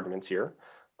set of arguments here.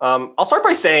 I'll start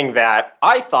by saying that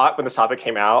I thought when this topic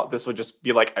came out, this would just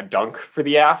be like a dunk for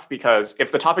the AF, because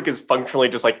if the topic is functionally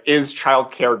just like, is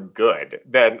childcare good?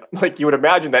 Then like you would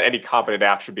imagine that any competent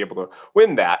AF should be able to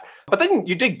win that. But then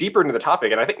you dig deeper into the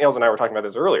topic, and I think Nails and I were talking about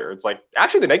this earlier. It's like,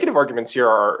 actually the negative arguments here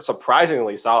are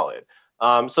surprisingly solid.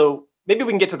 So maybe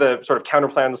we can get to the sort of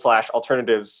counterplans /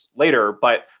 alternatives later,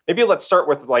 but maybe let's start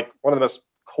with like one of the most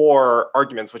core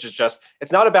arguments, which is just,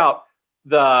 it's not about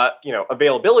the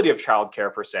availability of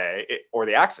childcare per se, or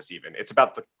the access even. It's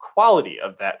about the quality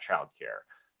of that childcare.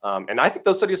 And I think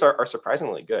those studies are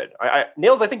surprisingly good.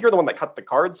 Nails, I think you're the one that cut the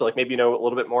cards, so like maybe you know a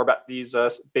little bit more about these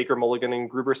Baker, Mulligan, and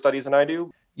Gruber studies than I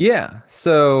do. Yeah.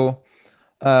 So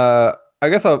I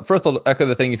guess I'll echo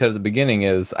the thing you said at the beginning.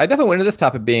 Is I definitely went into this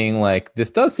topic being like,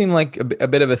 this does seem like a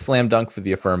bit of a slam dunk for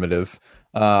the affirmative.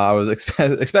 I was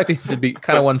expecting to be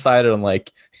kind of one-sided on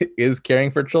like, is caring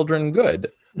for children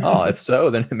good? Oh, if so,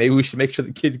 then maybe we should make sure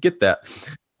the kids get that.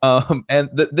 And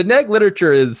the neg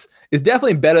literature is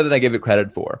definitely better than I give it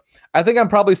credit for. I think I'm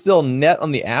probably still net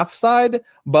on the AF side,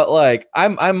 but like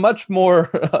I'm much more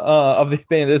of the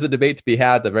opinion there's a debate to be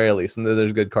had at the very least, and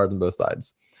there's good cards on both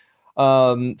sides.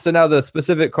 So now the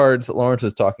specific cards that Lawrence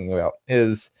is talking about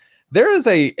is, there is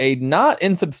a not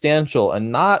insubstantial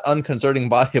and not unconcerning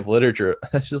body of literature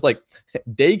that's just like,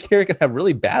 daycare can have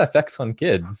really bad effects on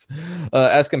kids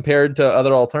as compared to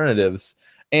other alternatives.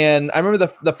 And I remember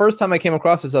the first time I came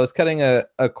across this, I was cutting a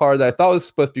card that I thought was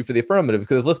supposed to be for the affirmative,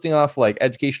 because it was listing off like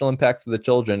educational impacts for the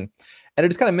children. And it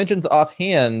just kind of mentions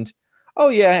offhand, oh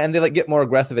yeah, and they like get more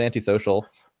aggressive and antisocial.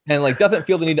 And like doesn't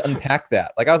feel the need to unpack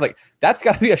that. Like I was like, that's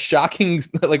got to be a shocking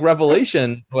like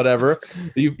revelation. Whatever,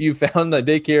 you found that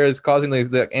daycare is causing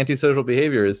the antisocial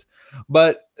behaviors,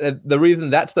 but the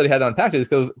reason that study had to unpack it is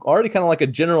because already kind of like a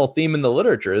general theme in the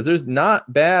literature is there's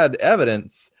not bad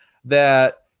evidence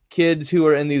that kids who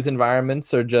are in these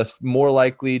environments are just more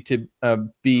likely to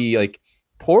be like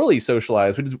poorly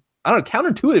socialized, which is, I don't know,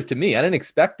 counterintuitive to me. I didn't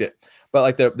expect it. But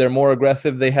like they're more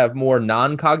aggressive. They have more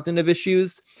non-cognitive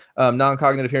issues.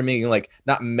 Non-cognitive here meaning like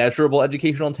not measurable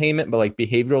educational attainment, but like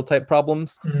behavioral type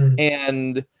problems.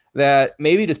 And that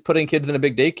maybe just putting kids in a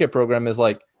big daycare program is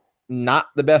like not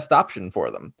the best option for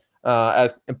them,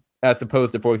 as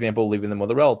opposed to, for example, leaving them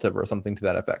with a relative or something to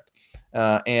that effect.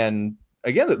 And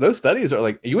again, those studies are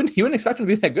like, you wouldn't expect them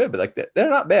to be that good, but like they're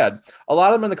not bad. A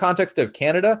lot of them in the context of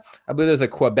Canada. I believe there's a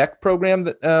Quebec program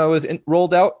that was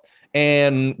rolled out.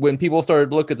 And when people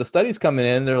started to look at the studies coming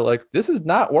in, they're like, this is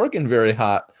not working very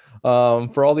hot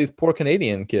for all these poor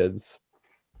Canadian kids.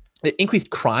 It increased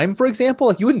crime, for example.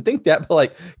 Like you wouldn't think that, but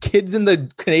like kids in the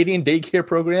Canadian daycare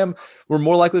program were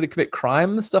more likely to commit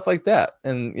crime and stuff like that.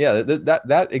 And yeah,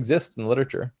 that exists in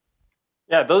literature.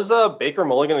 Yeah, those Baker,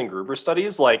 Mulligan, and Gruber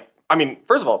studies, like, I mean,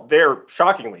 first of all, they're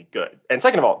shockingly good. And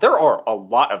second of all, there are a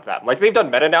lot of them. Like they've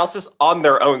done meta-analysis on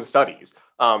their own studies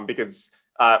because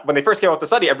when they first came out with the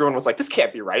study, everyone was like, this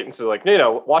can't be right. And so like,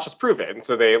 no, watch us prove it. And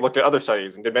so they looked at other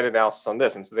studies and did meta-analysis on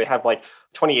this. And so they have like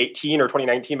 2018 or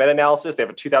 2019 meta-analysis. They have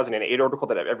a 2008 article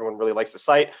that everyone really likes to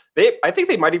cite. I think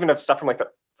they might even have stuff from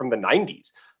the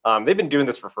 90s. They've been doing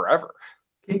this for forever.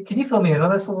 Can you fill me in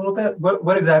on this a little bit?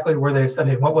 What exactly were they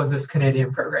studying? What was this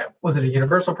Canadian program? Was it a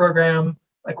universal program?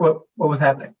 Like what was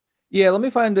happening? Yeah, let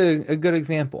me find a good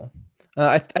example.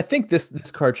 I think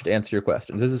this card should answer your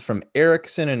question. This is from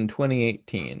Erickson in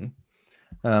 2018.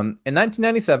 In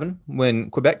 1997, when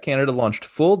Quebec, Canada launched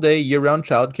full-day year-round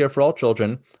childcare for all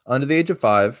children under the age of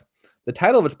 5, the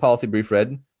title of its policy brief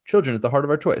read, "Children at the Heart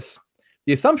of Our Choice."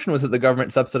 The assumption was that the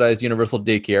government subsidized universal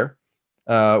daycare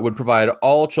would provide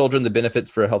all children the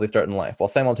benefits for a healthy start in life, while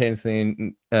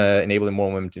simultaneously enabling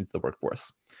more women into the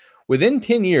workforce. Within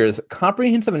 10 years,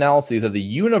 comprehensive analyses of the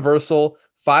universal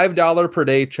 $5 per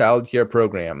day childcare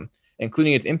program,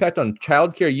 including its impact on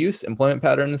childcare use, employment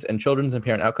patterns, and children's and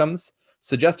parent outcomes,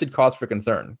 suggested cause for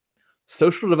concern.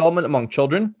 Social development among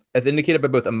children, as indicated by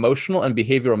both emotional and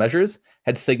behavioral measures,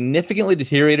 had significantly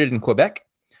deteriorated in Quebec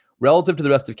relative to the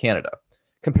rest of Canada.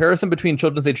 Comparison between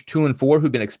children aged 2 and 4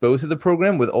 who'd been exposed to the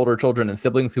program with older children and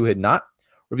siblings who had not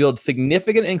revealed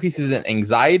significant increases in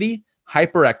anxiety,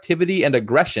 hyperactivity, and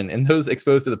aggression in those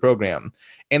exposed to the program.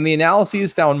 And the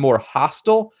analyses found more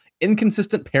hostile,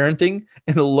 inconsistent parenting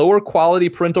and lower quality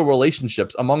parental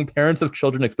relationships among parents of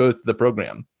children exposed to the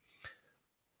program.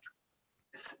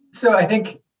 So I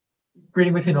think,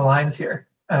 reading between the lines here,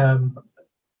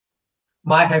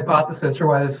 my hypothesis for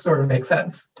why this sort of makes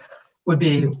sense would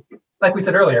be, like we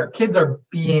said earlier, kids are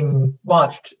being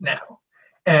watched now.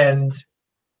 And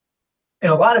in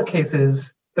a lot of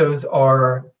cases, those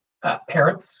are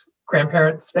parents,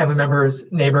 grandparents, family members,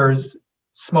 neighbors,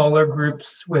 smaller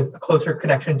groups with a closer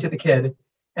connection to the kid.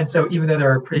 And so even though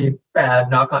there are pretty bad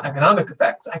knock-on economic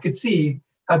effects, I could see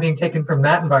how being taken from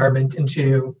that environment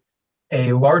into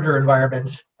a larger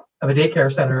environment of a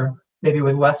daycare center, maybe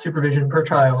with less supervision per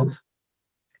child,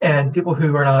 and people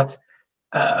who are not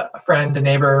a friend, a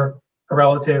neighbor, a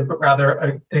relative, but rather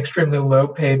an extremely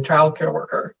low-paid childcare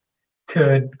worker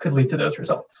could lead to those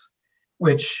results,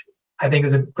 which I think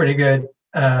is a pretty good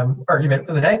argument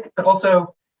for the neg, but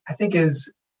also I think is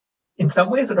in some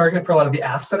ways an argument for a lot of the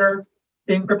asks that are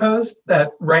being proposed,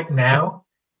 that right now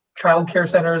childcare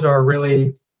centers are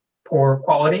really poor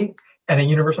quality, and a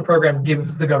universal program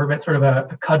gives the government sort of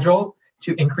a cudgel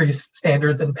to increase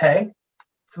standards and pay.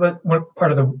 So what one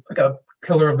part of the, like a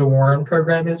pillar of the Warren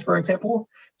program is, for example.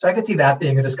 So I could see that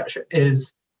being a discussion,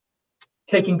 is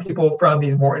taking people from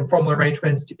these more informal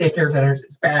arrangements to daycare centers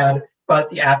is bad, but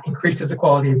the app increases the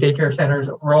quality of daycare centers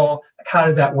overall. Like, how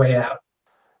does that weigh out?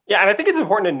 Yeah, and I think it's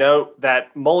important to note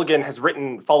that Mulligan has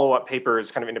written follow-up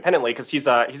papers kind of independently, because he's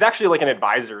actually like an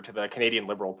advisor to the Canadian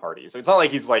Liberal Party. So it's not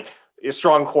like he's like a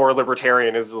strong core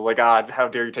libertarian is like, God, how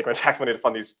dare you take my tax money to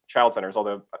fund these child centers,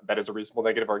 although that is a reasonable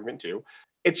negative argument too.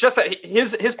 It's just that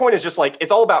his point is just like,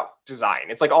 it's all about design.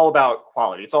 It's like all about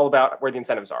quality. It's all about where the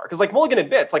incentives are. Because like Mulligan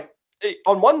admits, like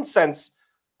on one sense,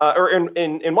 or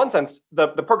in one sense, the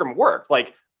program worked.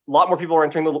 Like, a lot more people were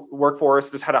entering the workforce.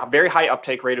 This had a very high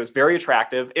uptake rate. It was very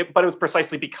attractive, but it was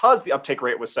precisely because the uptake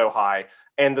rate was so high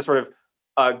and the sort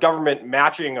of government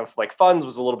matching of like funds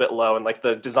was a little bit low, and like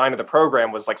the design of the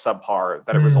program was like subpar,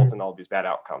 that it resulted in all of these bad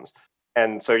outcomes.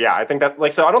 And so, yeah, I think that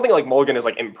like, so I don't think like Mulligan is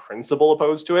like in principle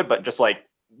opposed to it, but just like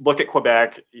look at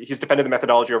Quebec. He's defended the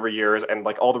methodology over years, and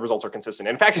like all the results are consistent.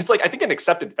 In fact, it's like, I think an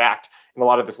accepted fact in a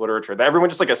lot of this literature that everyone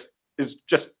just like is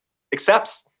just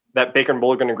accepts that Baker and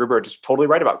Mulligan and Gruber are just totally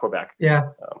right about Quebec.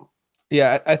 Yeah.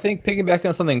 Yeah, I think piggybacking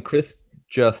on something Chris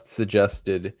just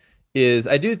suggested is,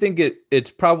 I do think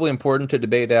it's probably important to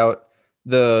debate out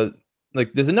there's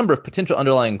a number of potential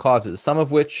underlying causes, some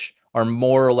of which are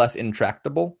more or less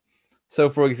intractable. So,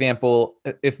 for example,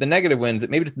 if the negative wins,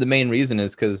 maybe the main reason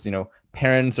is because,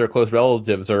 parents or close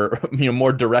relatives are,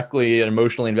 more directly and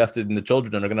emotionally invested in the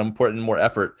children and are going to put in more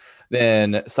effort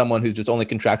than someone who's just only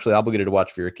contractually obligated to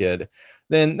watch for your kid.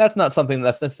 Then that's not something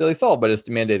that's necessarily solved, but it's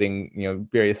mandating,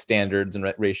 various standards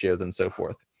and ratios and so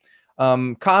forth.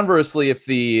 Conversely, if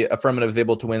the affirmative is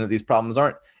able to win that these problems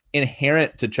aren't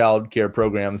inherent to childcare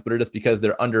programs, but are just because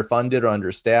they're underfunded or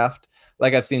understaffed,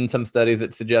 like I've seen some studies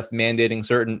that suggest mandating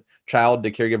certain child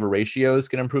to caregiver ratios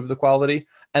can improve the quality,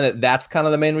 and that's kind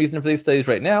of the main reason for these studies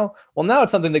right now. Well, now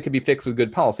it's something that could be fixed with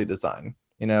good policy design.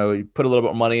 You put a little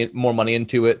bit more money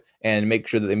into it and make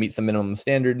sure that they meet some minimum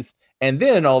standards. And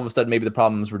then all of a sudden, maybe the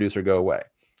problems reduce or go away.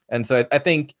 And so I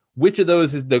think which of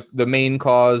those is the main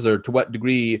cause, or to what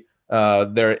degree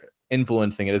they're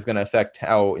influencing it, is going to affect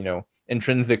how,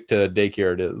 intrinsic to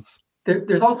daycare it is.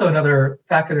 There's also another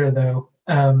factor there, though,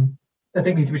 I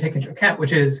think needs to be taken into account,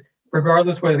 which is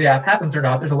regardless whether the app happens or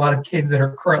not, there's a lot of kids that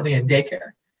are currently in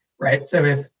daycare, right? So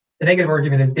if the negative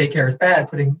argument is daycare is bad,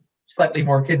 putting slightly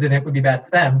more kids in it would be bad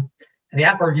for them. And the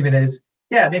app argument is,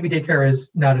 yeah, maybe daycare is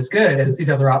not as good as these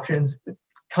other options, but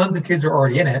tons of kids are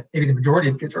already in it. Maybe the majority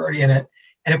of kids are already in it.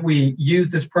 And if we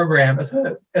use this program as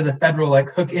a federal like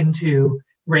hook into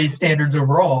raise standards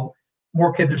overall,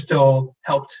 more kids are still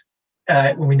helped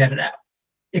when we net it out.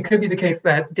 It could be the case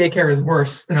that daycare is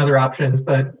worse than other options,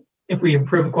 but if we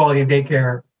improve the quality of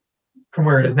daycare from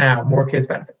where it is now, more kids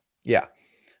benefit. Yeah.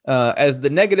 As the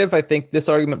negative, I think this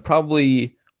argument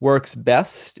probably works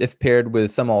best if paired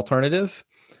with some alternative.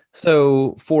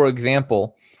 So, for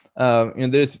example,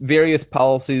 There's various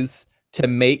policies to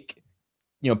make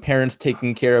parents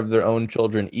taking care of their own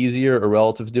children easier or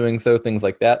relative to doing so, things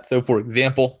like that. So, for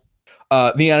example,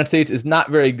 the United States is not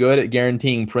very good at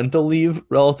guaranteeing parental leave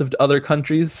relative to other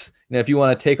countries. If you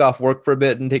want to take off work for a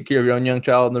bit and take care of your own young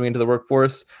child and then into the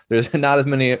workforce, there's not as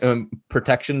many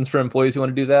protections for employees who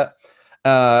want to do that.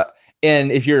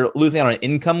 And if you're losing out on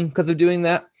income because of doing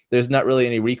that, there's not really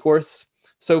any recourse.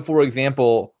 So, for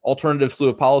example, alternative slew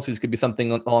of policies could be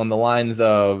something along the lines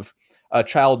of a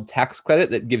child tax credit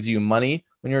that gives you money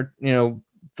when you're,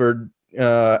 for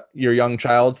your young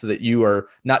child, so that you are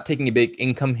not taking a big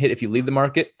income hit if you leave the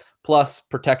market, plus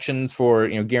protections for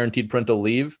guaranteed parental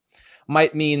leave.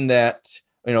 Might mean that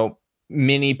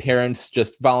many parents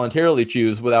just voluntarily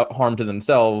choose without harm to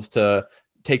themselves to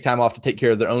take time off to take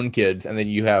care of their own kids, and then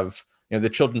you have the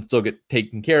children still get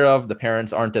taken care of, the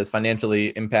parents aren't as financially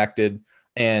impacted,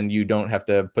 and you don't have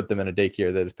to put them in a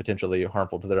daycare that is potentially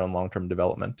harmful to their own long-term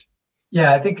development.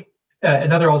 Yeah, I think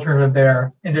another alternative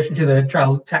there, in addition to the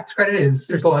child tax credit, is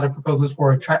there's a lot of proposals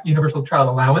for a universal child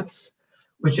allowance,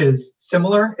 which is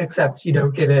similar, except you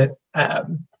don't get it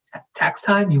tax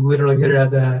time. You literally get it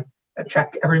as a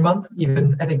check every month.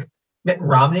 Even I think Mitt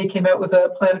Romney came out with a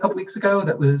plan a couple weeks ago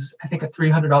that was, I think, a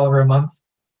 $300 a month,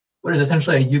 what is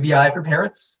essentially a UBI for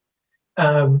parents.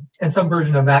 And some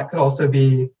version of that could also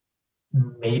be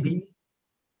maybe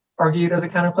argued as a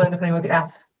counterplan, depending on what the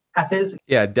F is.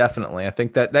 Yeah, definitely. I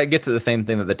think that gets to the same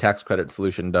thing that the tax credit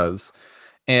solution does.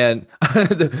 And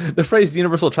the phrase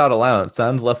universal child allowance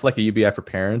sounds less like a UBI for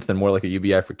parents and more like a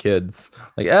UBI for kids.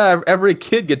 Like, every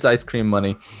kid gets ice cream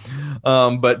money.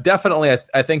 But definitely,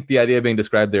 I think the idea being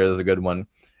described there is a good one.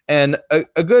 And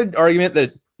a good argument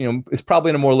that is probably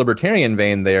in a more libertarian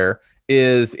vein there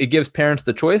is it gives parents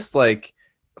the choice. Like,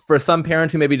 for some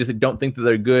parents who maybe just don't think that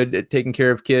they're good at taking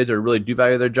care of kids or really do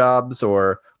value their jobs,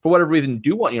 or for whatever reason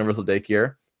do want universal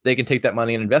daycare, they can take that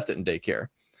money and invest it in daycare.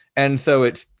 And so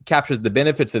it captures the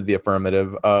benefits of the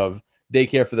affirmative of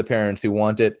daycare for the parents who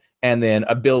want it, and then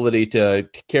ability to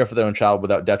care for their own child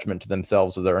without detriment to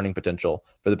themselves or their earning potential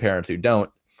for the parents who don't,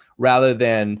 rather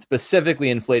than specifically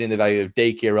inflating the value of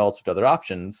daycare relative to other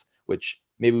options, which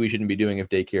maybe we shouldn't be doing if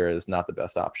daycare is not the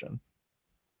best option.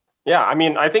 Yeah, I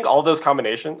mean, I think all those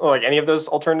combinations, like any of those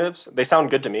alternatives, they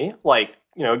sound good to me. Like,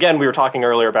 again, we were talking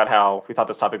earlier about how we thought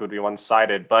this topic would be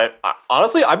one-sided, but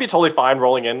honestly, I'd be totally fine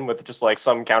rolling in with just like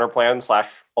some counterplan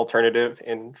 / alternative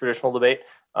in traditional debate,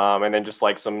 and then just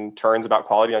like some turns about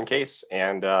quality on case.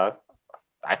 And I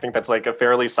think that's like a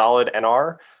fairly solid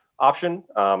NR option.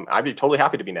 I'd be totally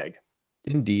happy to be neg.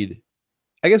 Indeed.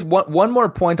 I guess one more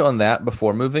point on that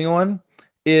before moving on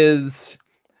is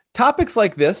topics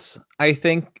like this, I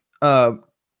think,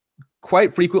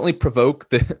 quite frequently provoke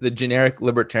the generic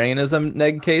libertarianism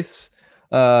neg case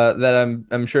that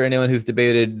I'm sure anyone who's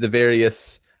debated the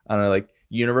various, I don't know, like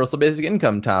universal basic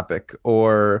income topic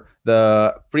or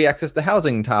the free access to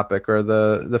housing topic or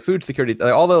the food security,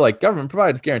 all the like government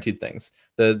provides guaranteed things.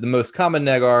 The most common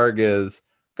neg arg is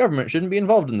government shouldn't be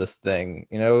involved in this thing.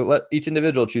 Let each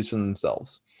individual choose for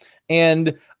themselves.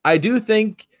 And I do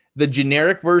think the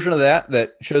generic version of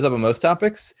that shows up on most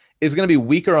topics is going to be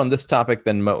weaker on this topic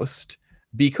than most,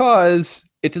 because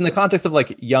it's in the context of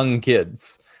like young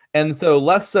kids. And so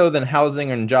less so than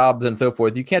housing and jobs and so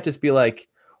forth. You can't just be like,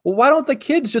 well, why don't the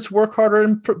kids just work harder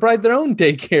and provide their own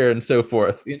daycare and so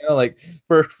forth? Like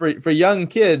for young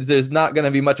kids, there's not going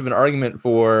to be much of an argument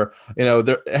for,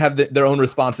 their own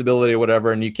responsibility or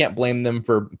whatever. And you can't blame them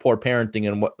for poor parenting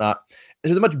and whatnot.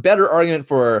 There's a much better argument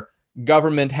for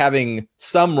government having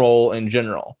some role in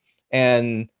general.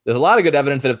 And there's a lot of good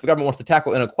evidence that if the government wants to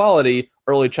tackle inequality,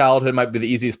 early childhood might be the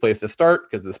easiest place to start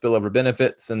because of the spillover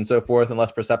benefits and so forth and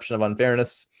less perception of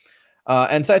unfairness.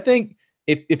 And so I think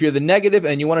if you're the negative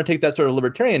and you want to take that sort of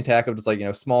libertarian tack of just like,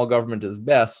 small government is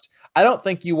best, I don't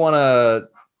think you want to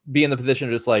be in the position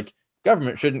of just like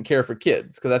government shouldn't care for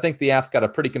kids, because I think the AF's got a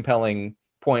pretty compelling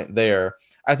point there.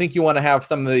 I think you want to have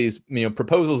some of these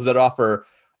proposals that offer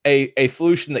a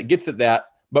solution that gets at that,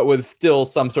 but with still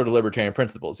some sort of libertarian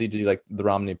principles, e.g. like the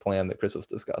Romney plan that Chris was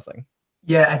discussing.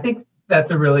 Yeah, I think that's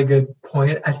a really good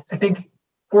point. I think,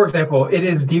 for example, it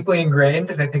is deeply ingrained,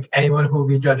 and I think anyone who will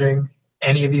be judging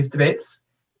any of these debates,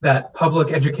 that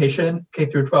public education, K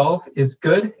through 12, is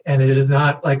good, and it is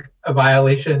not like a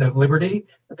violation of liberty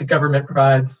that the government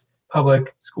provides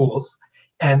public schools.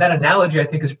 And that analogy, I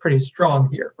think, is pretty strong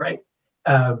here, right?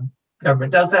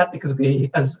 Government does that because we,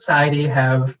 as a society,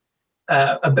 have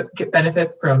get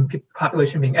benefit from the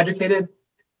population being educated.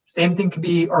 Same thing could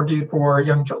be argued for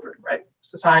young children, right?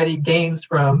 Society gains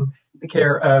from the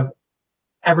care of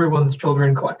everyone's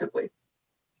children collectively.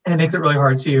 And it makes it really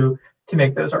hard to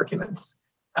make those arguments.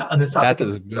 on this topic. That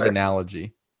is a good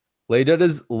analogy. Lay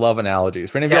judges love analogies.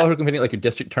 For any of Yeah. y'all who are competing like your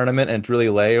district tournament and it's really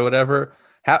lay or whatever,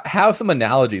 have some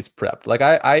analogies prepped. Like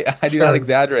I do not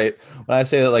exaggerate when I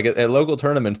say that like at local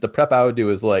tournaments, the prep I would do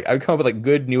is like I would come up with like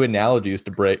good new analogies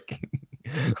to break.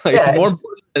 More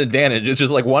important than advantage. It's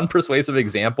just like one persuasive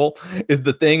example is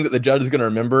the thing that the judge is going to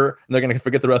remember, and they're going to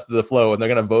forget the rest of the flow, and they're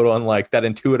going to vote on like that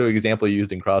intuitive example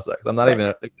used in cross-ex. I'm not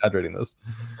even exaggerating this.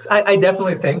 I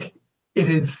definitely think it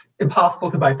is impossible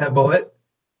to bite that bullet.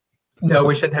 No,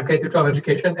 we shouldn't have K through 12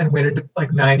 education and win like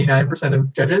 99%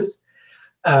 of judges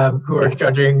who are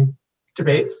judging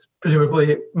debates,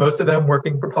 presumably most of them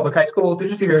working for public high schools. It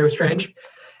just be very strange.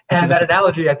 And that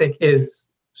analogy, I think, is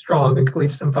strong and could lead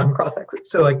to some fun cross exits.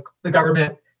 So like the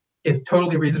government is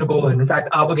totally reasonable and in fact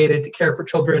obligated to care for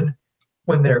children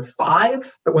when they're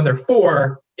 5, but when they're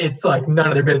 4, it's like none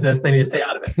of their business. They need to stay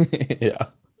out of it.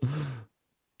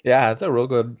 Yeah, that's a real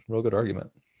good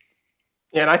argument.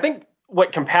 Yeah, and I think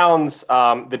what compounds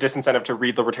the disincentive to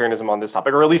read libertarianism on this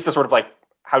topic, or at least the sort of like,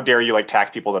 how dare you like tax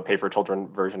people to pay for children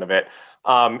version of it,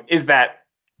 is that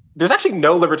there's actually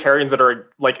no libertarians that are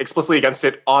like explicitly against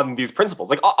it on these principles.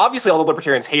 Like obviously all the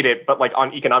libertarians hate it, but like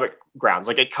on economic grounds,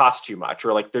 like it costs too much,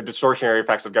 or like the distortionary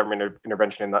effects of government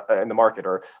intervention in the market,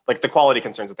 or like the quality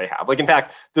concerns that they have. Like in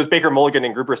fact, those Baker, Mulligan,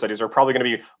 and Gruber studies are probably going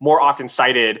to be more often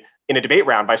cited in a debate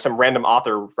round by some random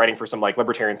author writing for some like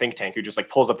libertarian think tank who just like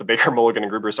pulls up the Baker, Mulligan, and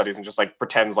Gruber studies and just like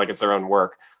pretends like it's their own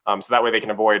work. So that way they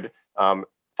can avoid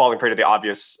falling prey to the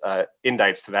obvious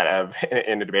indicts to that EV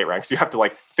in a debate round. So you have to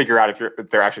like figure out if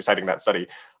they're actually citing that study.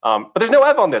 But there's no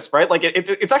EV on this, right? Like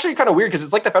it's actually kind of weird because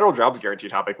it's like the federal jobs guarantee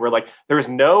topic where like there is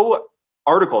no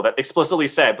article that explicitly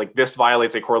said like this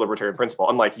violates a core libertarian principle,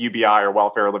 unlike UBI or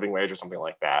welfare or living wage or something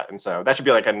like that. And so that should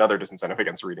be like another disincentive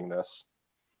against reading this.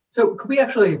 So could we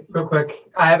actually, real quick,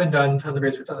 I haven't done tons of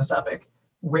research on this topic.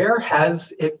 Where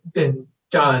has it been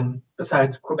done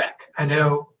besides Quebec? I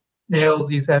know, Nails,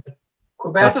 you said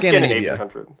Quebec. That's a Scandinavian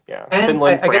country. Yeah. And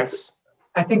Finland, France.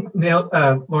 I think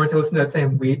Lawrence listened to that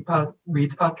same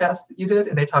Weeds podcast that you did,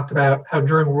 and they talked about how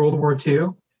during World War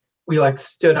II, we like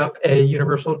stood up a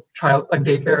universal child like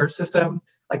daycare system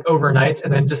like overnight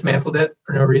and then dismantled it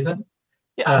for no reason.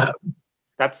 Yeah.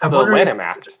 That's the Lanham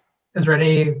Act. Is there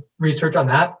any research on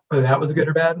that, whether that was good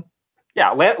or bad?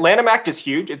 Yeah, Lanham Act is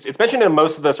huge. It's mentioned in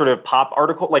most of the sort of pop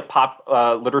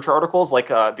literature articles. Like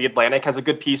The Atlantic has a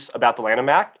good piece about the Lanham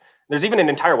Act. There's even an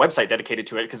entire website dedicated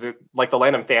to it because like the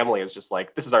Lanham family is just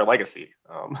like, this is our legacy.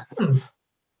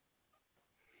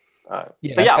 But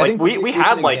yeah, like we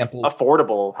had like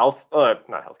affordable health, not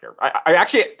healthcare. I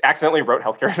actually accidentally wrote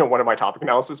healthcare in one of my topic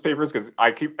analysis papers because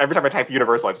every time I type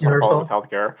universal, I just want to call it with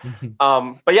healthcare.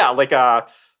 But yeah, like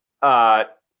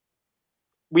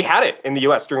we had it in the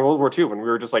US during World War II when we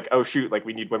were just like, oh shoot, like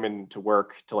we need women to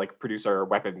work to like produce our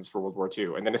weapons for World War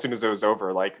II. And then as soon as it was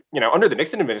over, like, you know, under the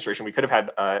Nixon administration, we could have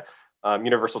had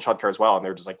universal childcare as well. And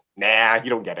they're just like, nah, you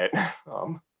don't get it.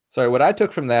 Sorry, what I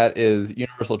took from that is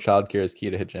universal childcare is key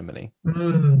to hegemony.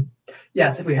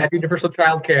 Yes, if we had universal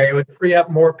childcare, it would free up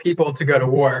more people to go to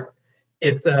war.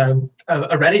 It's a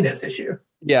readiness issue.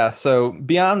 Yeah, so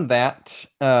beyond that,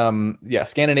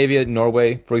 Scandinavia,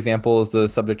 Norway, for example, is the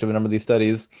subject of a number of these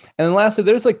studies. And then lastly,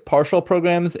 there's like partial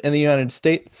programs in the United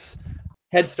States.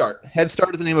 Head Start. Head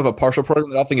Start is the name of a partial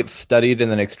program that I think gets studied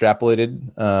and then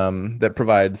extrapolated that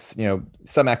provides, you know,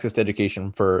 some access to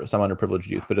education for some underprivileged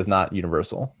youth, but is not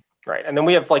universal. Right. And then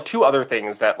we have like two other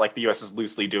things that like the US is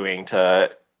loosely doing to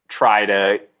try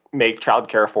to make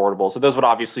childcare affordable. So those would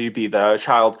obviously be the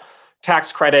child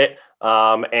tax credit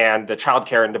and the Child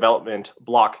Care and Development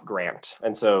Block Grant.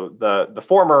 And so the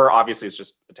former obviously is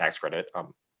just a tax credit.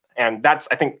 And that's,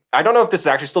 I don't know if this is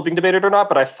actually still being debated or not,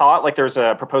 but I thought like there's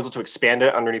a proposal to expand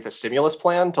it underneath a stimulus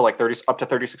plan to like up to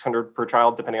 $3,600 per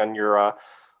child, depending on your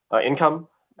income.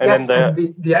 And yes, then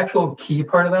and the actual key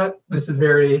part of that, this is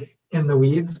very in the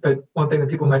weeds, but one thing that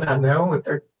people might not know, if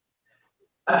they're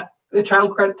the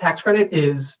child credit tax credit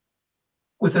is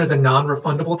listed as a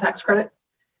non-refundable tax credit,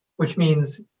 which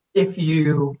means if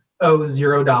you owe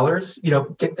 $0, you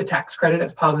don't get the tax credit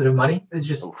as positive money. It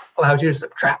just allows you to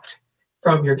subtract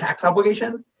from your tax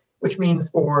obligation, which means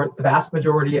for the vast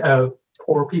majority of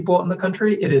poor people in the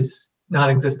country, it is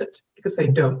non-existent because they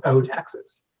don't owe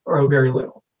taxes or owe very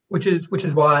little, which is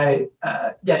why,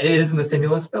 it is in the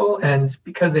stimulus bill. And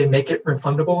because they make it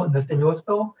refundable in the stimulus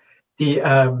bill,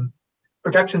 the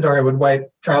projections are it would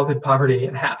wipe childhood poverty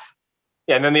in half.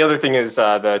 Yeah, and then the other thing is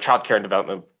the Child Care and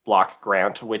Development Block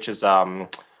Grant, which is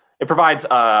it provides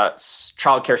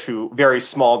childcare to very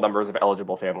small numbers of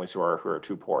eligible families who are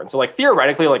too poor. And so like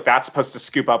theoretically, like that's supposed to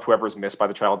scoop up whoever's missed by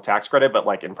the child tax credit, but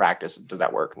like in practice, does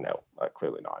that work? No,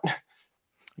 clearly not.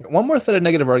 One more set of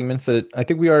negative arguments that I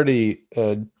think we already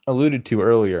alluded to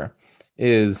earlier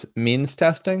is means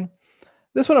testing.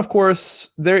 This one, of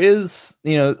course, there is,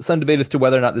 some debate as to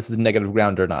whether or not this is negative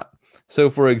ground or not. So,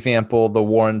 for example, the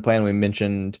Warren plan we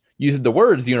mentioned uses the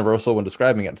words universal when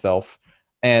describing itself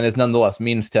and is nonetheless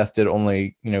means tested,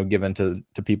 only, given to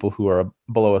people who are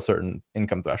below a certain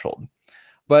income threshold.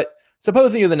 But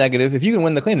supposing you're the negative, if you can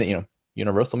win the claim that,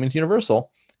 universal means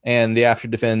universal, and they have to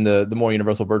defend the more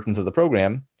universal versions of the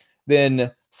program,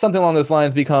 then something along those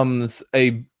lines becomes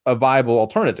a viable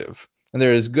alternative. And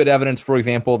there is good evidence, for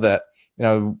example, that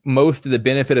most of the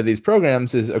benefit of these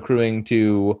programs is accruing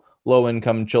to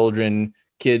low-income children,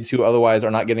 kids who otherwise are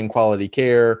not getting quality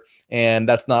care, and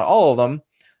that's not all of them.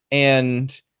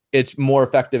 And it's more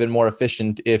effective and more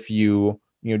efficient if you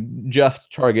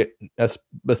just target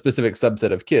a specific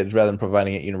subset of kids rather than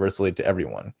providing it universally to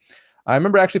everyone. I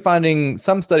remember actually finding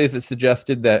some studies that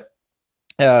suggested that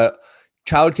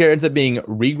childcare ends up being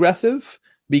regressive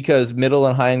because middle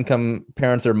and high income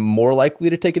parents are more likely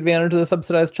to take advantage of the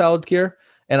subsidized childcare.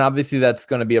 And obviously that's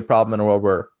going to be a problem in a world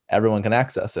where everyone can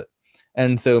access it.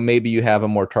 And so maybe you have a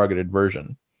more targeted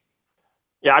version.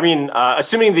 Yeah, I mean,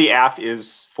 assuming the AF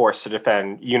is forced to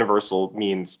defend universal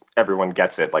means everyone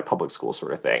gets it, like public school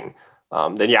sort of thing,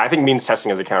 then yeah, I think means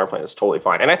testing as a counterplan is totally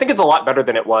fine. And I think it's a lot better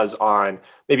than it was on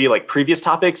maybe like previous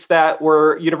topics that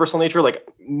were universal nature, like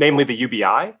namely the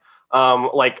UBI.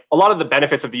 Like a lot of the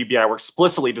benefits of the UBI were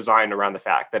explicitly designed around the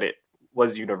fact that it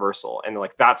was universal. And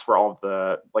like that's where all of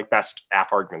the like best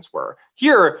AF arguments were.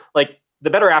 Here, like the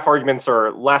better AF arguments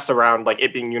are less around like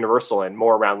it being universal and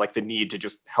more around like the need to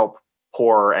just help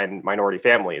poor and minority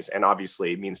families. And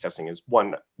obviously means testing is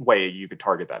one way you could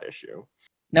target that issue.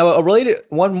 Now, a related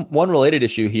one related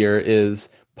issue here is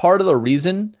part of the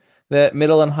reason that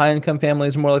middle and high income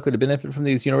families are more likely to benefit from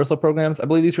these universal programs. I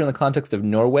believe these are in the context of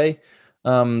Norway.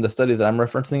 The studies that I'm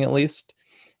referencing, at least,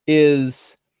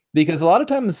 is because a lot of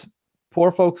times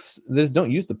poor folks just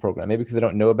don't use the program, maybe because they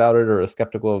don't know about it or are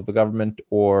skeptical of the government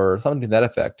or something to that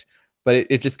effect. But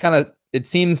it just kind of, it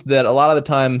seems that a lot of the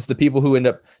times the people who end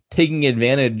up taking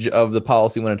advantage of the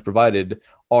policy when it's provided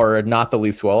are not the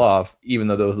least well off, even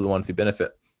though those are the ones who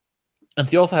benefit. And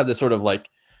so you also have this sort of like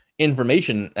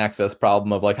information access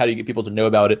problem of like, how do you get people to know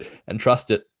about it and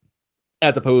trust it,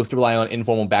 as opposed to rely on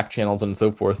informal back channels and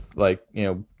so forth, like,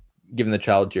 giving the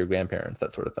child to your grandparents,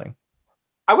 that sort of thing.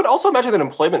 I would also imagine that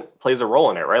employment plays a role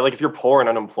in it, right? Like if you're poor and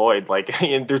unemployed, like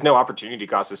there's no opportunity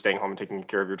cost of staying home and taking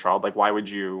care of your child. Like why would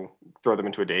you throw them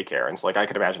into a daycare? And so like I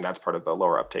could imagine that's part of the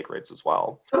lower uptake rates as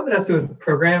well. Some of it has to do with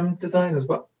program design as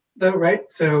well, though, right?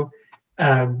 So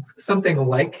something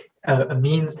like a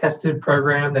means tested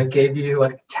program that gave you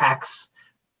like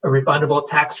a refundable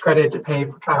tax credit to pay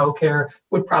for childcare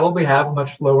would probably have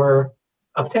much lower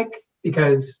uptake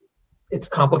because it's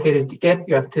complicated to get.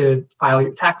 You have to file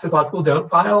your taxes. A lot of people don't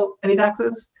file any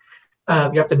taxes.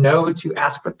 You have to know to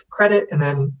ask for the credit, and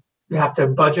then you have to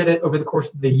budget it over the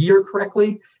course of the year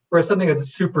correctly. Whereas something that's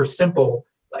super simple,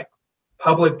 like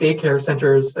public daycare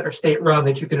centers that are state-run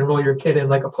that you can enroll your kid in,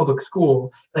 like a public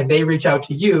school, like they reach out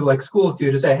to you, like schools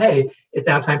do, to say, "Hey, it's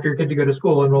now time for your kid to go to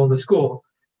school. Enroll in the school."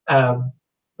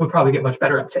 Would probably get much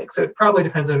better uptake. So it probably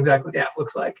depends on exactly what the app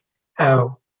looks like,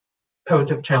 how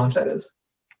potent of a challenge that is.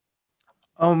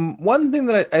 One thing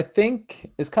that I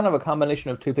think is kind of a combination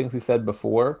of two things we said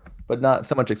before, but not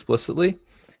so much explicitly,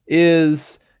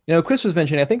 is, Chris was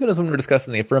mentioning, I think it was when we were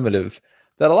discussing the affirmative,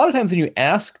 that a lot of times when you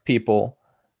ask people,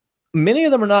 many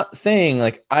of them are not saying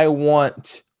like, I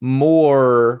want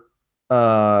more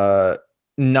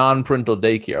non-parental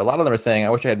daycare. A lot of them are saying,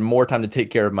 I wish I had more time to take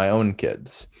care of my own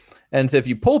kids. And so if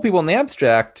you poll people in the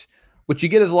abstract, what you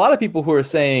get is a lot of people who are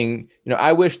saying,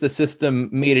 I wish the system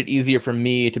made it easier for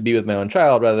me to be with my own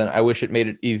child rather than I wish it made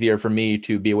it easier for me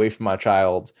to be away from my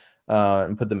child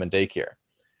and put them in daycare.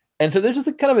 And so there's just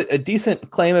a kind of a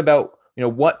decent claim about,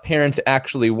 what parents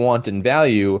actually want and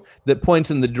value that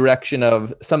points in the direction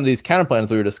of some of these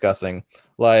counterplans we were discussing,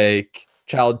 like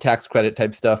child tax credit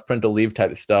type stuff, parental leave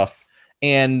type stuff,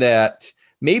 and that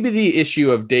maybe the issue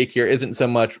of daycare isn't so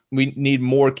much we need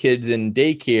more kids in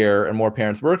daycare and more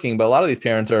parents working, but a lot of these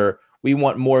parents we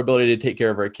want more ability to take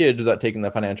care of our kids without taking the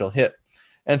financial hit.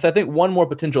 And so I think one more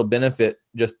potential benefit,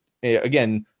 just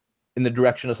again, in the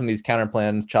direction of some of these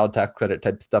counterplans, child tax credit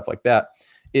type stuff like that,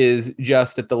 is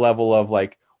just at the level of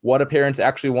like, what do parents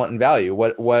actually want and value?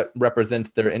 What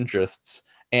represents their interests?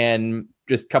 And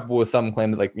just coupled with some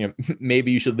claim that like,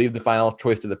 maybe you should leave the final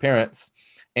choice to the parents.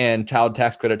 And child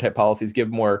tax credit type policies give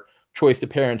more choice to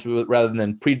parents rather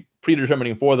than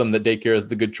predetermining for them that daycare is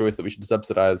the good choice that we should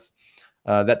subsidize.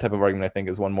 That type of argument, I think,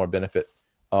 is one more benefit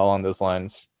along those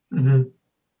lines. Mm-hmm.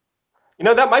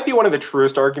 That might be one of the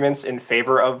truest arguments in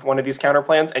favor of one of these counter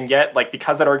plans. And yet, like,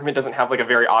 because that argument doesn't have like a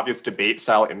very obvious debate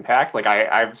style impact, like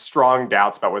I have strong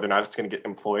doubts about whether or not it's going to get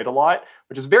employed a lot,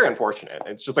 which is very unfortunate.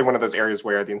 It's just like one of those areas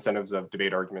where the incentives of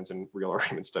debate arguments and real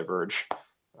arguments diverge.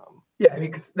 Yeah, I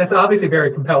mean, 'cause that's obviously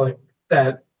very compelling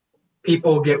that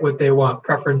people get what they want.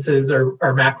 Preferences are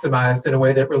maximized in a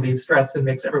way that relieves stress and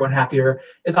makes everyone happier.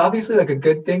 It's obviously like a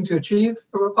good thing to achieve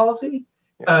from a policy.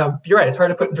 You're right. It's hard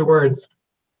to put into words.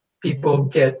 People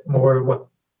get more of what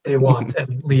they want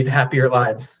and lead happier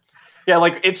lives. Yeah,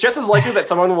 like it's just as likely that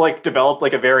someone will like develop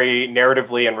like a very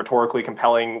narratively and rhetorically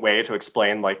compelling way to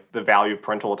explain like the value of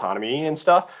parental autonomy and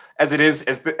stuff as it is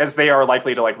as they are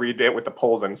likely to like read it with the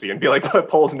polls and see and be like,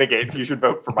 polls negate, you should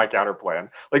vote for my counter plan.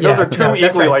 Like those are two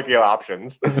equally likely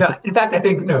options. No, in fact, I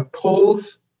think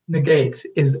polls negate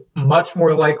is much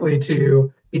more likely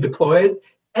to be deployed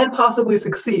and possibly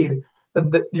succeed than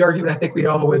the argument I think we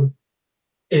all would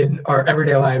in our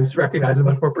everyday lives recognize is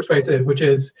much more persuasive, which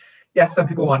is, yes, some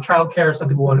people want childcare, some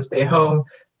people want to stay home.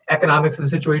 Economics of the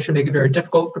situation make it very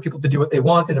difficult for people to do what they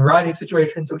want in a variety of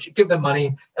situations, so we should give them money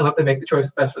and let them make the choice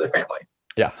that's best for their family.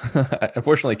 Yeah, I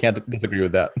unfortunately can't disagree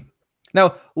with that.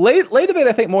 Now, lay debate,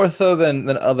 I think more so than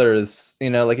others,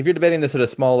 like if you're debating this at a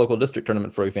small local district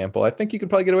tournament, for example, I think you can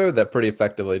probably get away with that pretty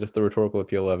effectively, just the rhetorical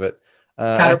appeal of it.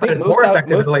 Counterpoint is more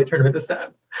effective in the late tournament this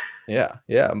time.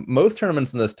 Yeah. Most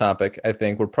tournaments in this topic, I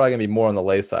think, we're probably going to be more on the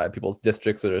lay side, people's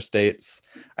districts or their states.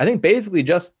 I think basically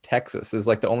just Texas is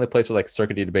like the only place where like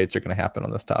circuity debates are going to happen on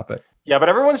this topic. Yeah, but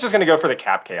everyone's just going to go for the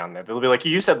cap K on there. They'll be like,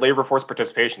 you said labor force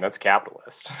participation, that's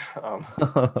capitalist.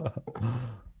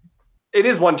 It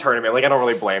is one tournament. Like, I don't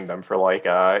really blame them for like,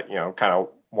 kind of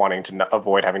wanting to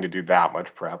avoid having to do that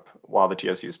much prep while the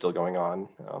TSC is still going on.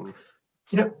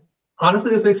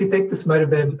 Honestly, this makes me think this might have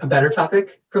been a better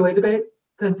topic for lay debate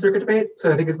than circuit debate.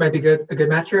 So I think this might be a good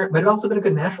match here. It might have also been a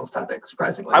good nationals topic,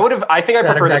 surprisingly. I think I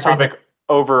prefer this topic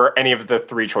over any of the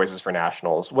three choices for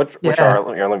nationals, which are,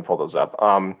 let me pull those up.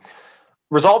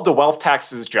 Resolve the wealth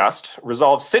tax is just,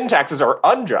 resolve sin taxes are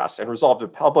unjust, and resolve the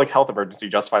public health emergency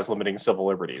justifies limiting civil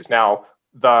liberties. Now,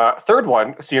 the third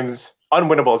one seems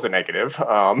unwinnable as a negative.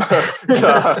 And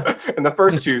the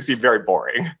first two seem very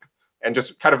boring. And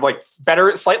just kind of like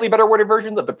slightly better worded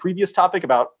versions of the previous topic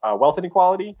about wealth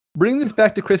inequality. Bringing this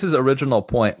back to Chris's original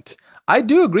point, I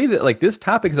do agree that like this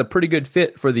topic is a pretty good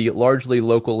fit for the largely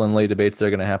local and lay debates that are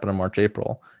going to happen in March,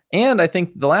 April. And I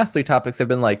think the last three topics have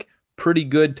been like pretty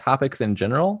good topics in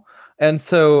general. And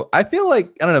so I feel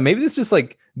like, I don't know, maybe this is just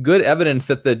like good evidence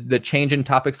that the change in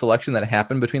topic selection that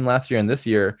happened between last year and this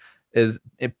year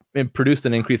it produced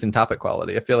an increase in topic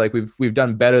quality. I feel like we've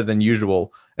done better than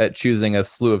usual at choosing a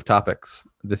slew of topics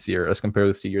this year as compared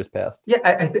with 2 years past. Yeah,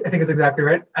 I think it's exactly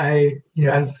right.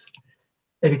 As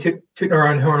maybe tooting our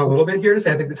own horn a little bit here to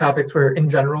say I think the topics were in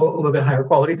general a little bit higher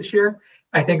quality this year.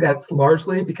 I think that's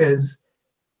largely because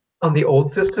on the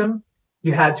old system,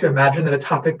 you had to imagine that a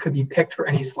topic could be picked for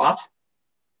any slot,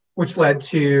 which led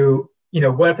to,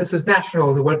 what if this is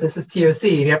nationals or what if this is TOC?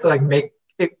 And you have to like make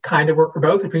it kind of work for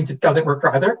both, which means it doesn't work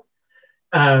for either,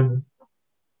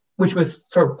 which was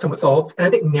sort of somewhat solved. And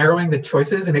I think narrowing the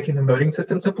choices and making the voting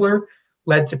system simpler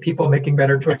led to people making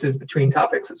better choices between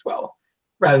topics as well,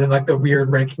 rather than like the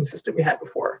weird ranking system we had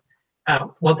before.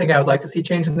 One thing I would like to see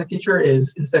change in the future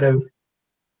is instead of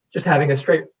just having a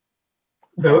straight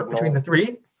vote between the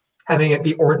three, having it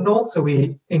be ordinal. So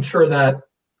we ensure that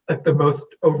like the most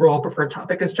overall preferred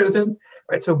topic is chosen,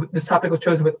 right? So this topic was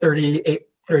chosen with 39%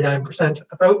 of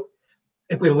the vote.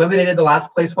 If we eliminated the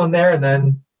last place one there and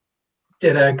then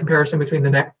did a comparison between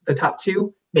the top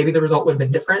two, maybe the result would have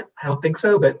been different. I don't think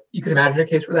so, but you could imagine a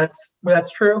case where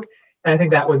that's true. And I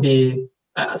think that would be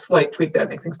a slight tweak that would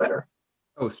make things better.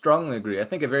 Oh, strongly agree. I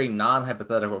think a very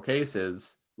non-hypothetical case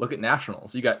is look at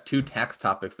nationals. You got two tax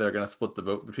topics that are going to split the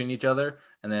vote between each other,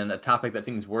 and then a topic that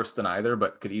seems worse than either,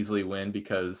 but could easily win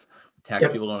because tax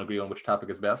people don't agree on which topic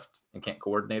is best and can't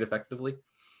coordinate effectively.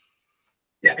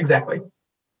 Yeah, exactly.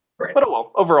 Right. But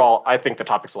overall, I think the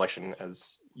topic selection,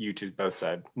 as you two both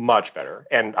said, much better.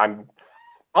 And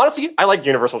I like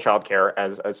universal childcare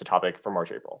as a topic for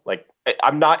March, April. Like it's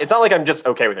not like I'm just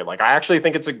okay with it. Like I actually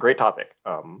think it's a great topic.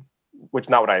 Which is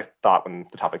not what I thought when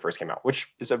the topic first came out, which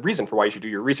is a reason for why you should do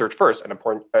your research first and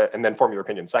then form your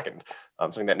opinion second.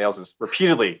 Something that Nails is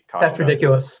repeatedly caught. That's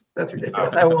ridiculous. That's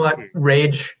ridiculous. I want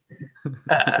rage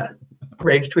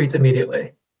tweets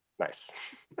immediately. Nice.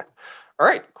 All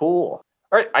right, cool.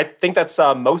 All right, I think that's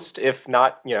most, if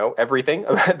not, everything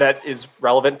that is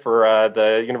relevant for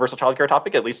the universal childcare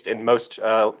topic, at least in most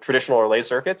traditional or lay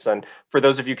circuits. And for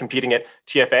those of you competing at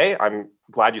TFA, I'm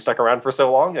glad you stuck around for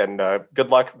so long, and good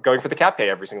luck going for the Cap K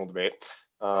every single debate.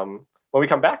 When we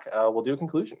come back, we'll do a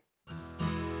conclusion.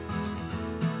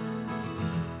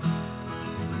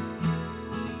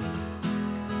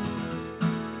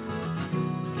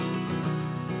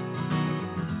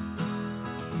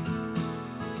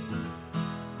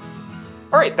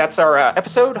 All right, that's our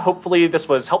episode. Hopefully this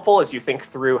was helpful as you think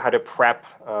through how to prep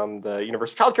the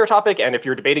universal childcare topic. And if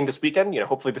you're debating this weekend,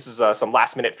 hopefully this is some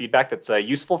last minute feedback that's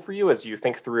useful for you as you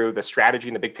think through the strategy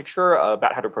and the big picture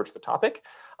about how to approach the topic.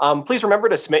 Please remember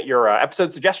to submit your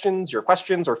episode suggestions, your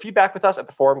questions, or feedback with us at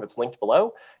the forum that's linked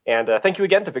below. And thank you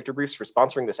again to Victor Briefs for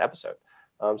sponsoring this episode.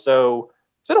 So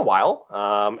it's been a while,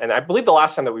 and I believe the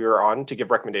last time that we were on to give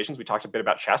recommendations, we talked a bit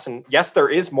about chess. And yes, there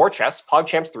is more chess.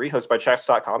 PogChamps 3, hosted by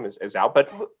chess.com, is out,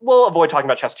 but we'll avoid talking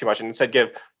about chess too much and instead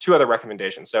give 2 other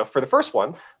recommendations. So for the first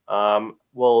one,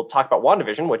 we'll talk about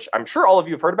WandaVision, which I'm sure all of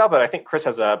you have heard about, but I think Chris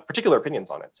has particular opinions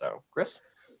on it. So, Chris?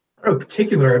 Oh,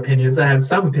 particular opinions. I have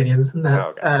some opinions. In that,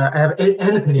 okay. I have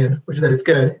an opinion, which is that it's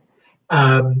good.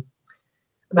 I'm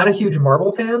not a huge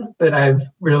Marvel fan, but I've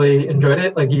really enjoyed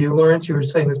it. Like you, Lawrence, you were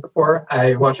saying this before.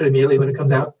 I watch it immediately when it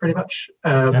comes out, pretty much.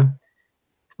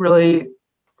 It's really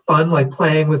fun, like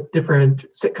playing with different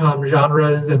sitcom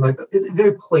genres, and like it's a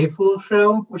very playful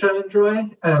show, which I enjoy.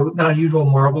 Not a usual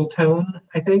Marvel tone,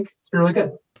 I think. It's been really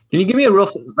good. Can you give me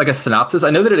a synopsis? I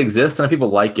know that it exists and people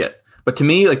like it, but to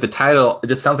me, like the title, it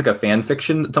just sounds like a fan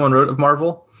fiction that someone wrote of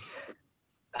Marvel.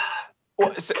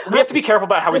 Well, we have to be careful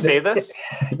about how we say this.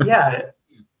 Yeah.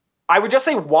 I would just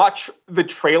say watch the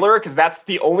trailer because that's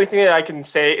the only thing that I can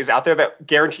say is out there that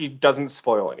guaranteed doesn't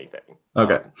spoil anything.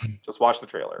 Okay. Just watch the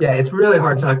trailer. Yeah, it's really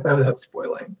hard to talk about without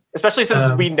spoiling. Especially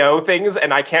since we know things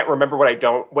and I can't remember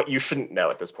what you shouldn't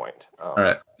know at this point. All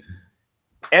right.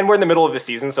 And we're in the middle of the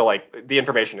season, so like the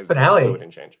information is fluid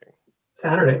and changing.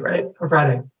 Saturday, right? Or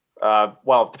Friday?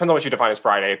 Well, it depends on what you define as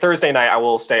Friday. Thursday night, I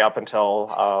will stay up until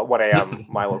 1 a.m.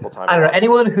 my local time. I don't know.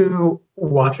 Anyone who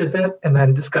watches it and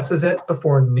then discusses it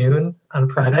before noon on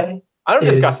Friday, I don't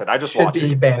discuss it. I just watch it. Should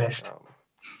be banished.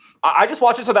 I just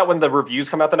watch it so that when the reviews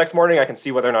come out the next morning, I can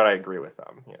see whether or not I agree with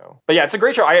them. But yeah, it's a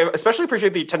great show. I especially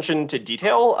appreciate the attention to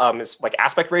detail. It's like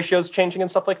aspect ratios changing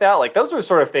and stuff like that. Like those are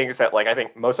sort of things that like I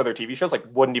think most other TV shows like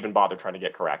wouldn't even bother trying to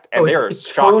get correct. And they're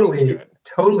shockingly good.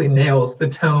 Totally nails the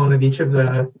tone of each of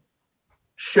the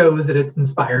shows that it's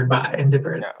inspired by in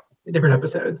different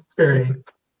episodes. It's very,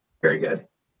 very good.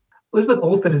 Elizabeth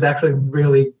Olsen is actually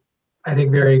really, I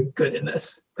think, very good in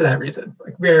this for that reason.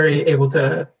 Like very able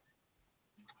to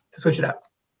switch it up.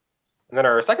 And then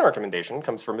our second recommendation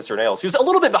comes from Mr. Nails, who's a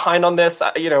little bit behind on this.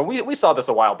 We saw this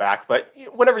a while back, but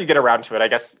whenever you get around to it, I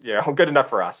guess, good enough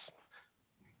for us.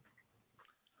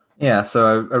 Yeah,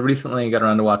 so I recently got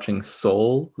around to watching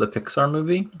Soul, the Pixar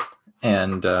movie,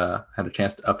 and had a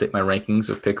chance to update my rankings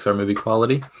of Pixar movie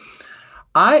quality.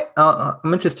 I'm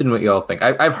interested in what you all think.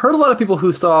 I've heard a lot of people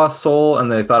who saw Soul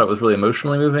and they thought it was really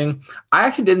emotionally moving. I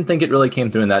actually didn't think it really came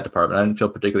through in that department. I didn't feel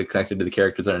particularly connected to the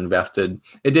characters that are invested.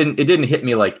 It didn't hit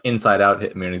me like Inside Out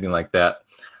hit me or anything like that.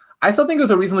 I still think it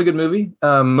was a reasonably good movie.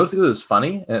 Mostly because it was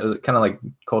funny and it was kind of like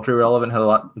culturally relevant, had a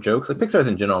lot of jokes. Like Pixar's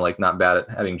in general, like not bad at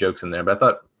having jokes in there, but I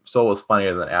thought Soul was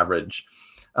funnier than average.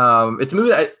 It's a movie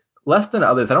that less than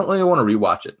others, I don't really want to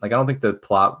rewatch it. Like, I don't think the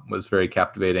plot was very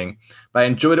captivating, but I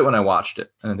enjoyed it when I watched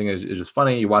it. And I think it's just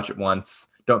funny. You watch it once,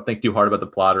 don't think too hard about the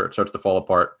plot or it starts to fall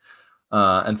apart.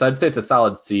 And so I'd say it's a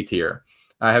solid C tier.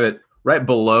 I have it right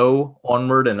below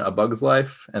Onward and A Bug's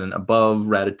Life and above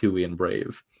Ratatouille and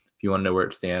Brave, if you want to know where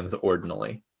it stands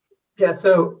ordinally. Yeah,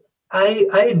 so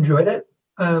I enjoyed it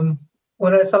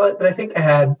when I saw it, but I think I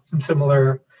had some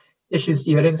similar issues to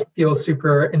you. I didn't feel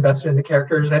super invested in the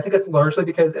characters, and I think that's largely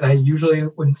because, and I usually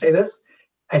wouldn't say this,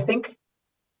 I think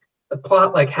the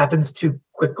plot like happens too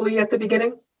quickly at the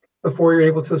beginning before you're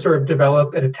able to sort of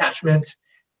develop an attachment.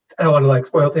 I don't want to like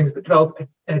spoil things, but develop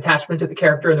an attachment to the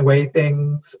character and the way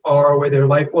things are, where their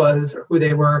life was, or who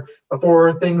they were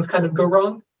before things kind of go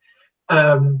wrong.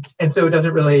 And so it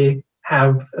doesn't really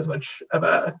have as much of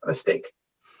a stake.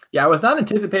 Yeah, I was not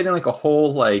anticipating like a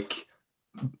whole like.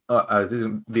 This is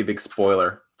gonna be a big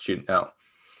spoiler. Shoot, no.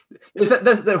 There's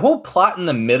that whole plot in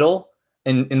the middle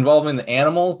involving the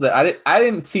animals that I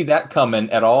didn't see that coming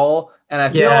at all, and I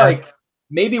feel like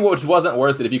maybe which wasn't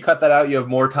worth it. If you cut that out, you have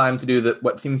more time to do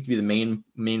what seems to be the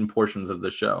main portions of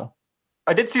the show.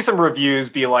 I did see some reviews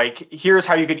be like, here's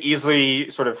how you could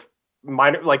easily sort of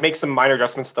make some minor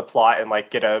adjustments to the plot and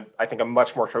like get a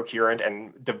much more coherent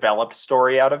and developed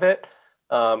story out of it.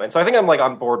 And so I think I'm like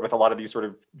on board with a lot of these sort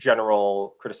of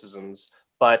general criticisms,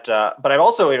 but I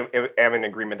also am in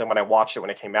agreement that when I watched it when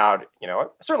it came out, I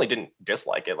certainly didn't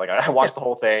dislike it. Like I watched the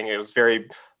whole thing. It was very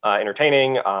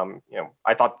entertaining.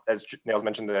 I thought, as Nails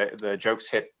mentioned, the jokes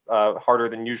hit harder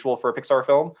than usual for a Pixar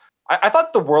film. I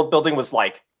thought the world building was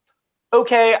like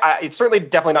okay. It's certainly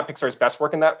definitely not Pixar's best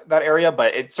work in that area,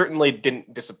 but it certainly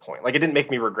didn't disappoint. Like it didn't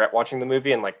make me regret watching the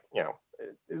movie, and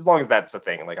as long as that's a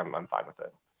thing, like I'm fine with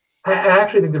it. I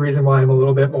actually think the reason why I'm a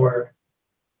little bit more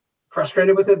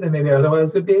frustrated with it than maybe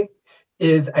otherwise would be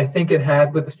is I think it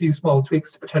had, with a few small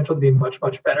tweaks, the potential to be much,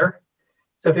 much better.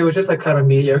 So if it was just like kind of a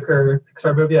mediocre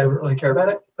Pixar movie, I wouldn't really care about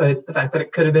it. But the fact that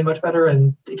it could have been much better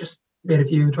and they just made a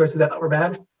few choices I thought were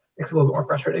bad makes it a little bit more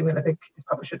frustrating than I think it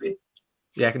probably should be.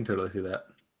 Yeah, I can totally see that.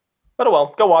 But oh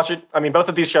well, go watch it. I mean, both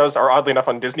of these shows are oddly enough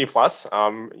on Disney Plus.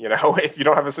 If you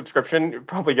don't have a subscription, you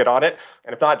probably get on it.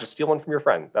 And if not, just steal one from your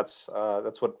friend. That's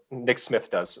what Nick Smith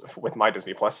does with my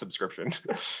Disney Plus subscription.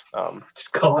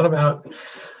 Just calling him out.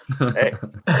 Hey.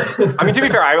 I mean, to be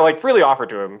fair, I freely offered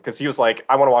to him because he was like,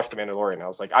 I want to watch The Mandalorian. I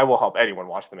was like, I will help anyone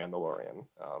watch The Mandalorian.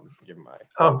 Give him my...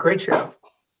 Oh, great show.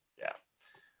 Yeah.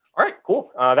 All right,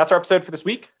 cool. That's our episode for this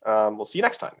week. We'll see you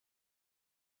next time.